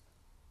Ben.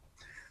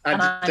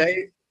 And I'm-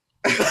 today...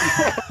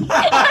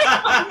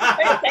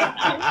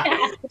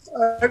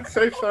 I'm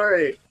so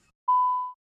sorry.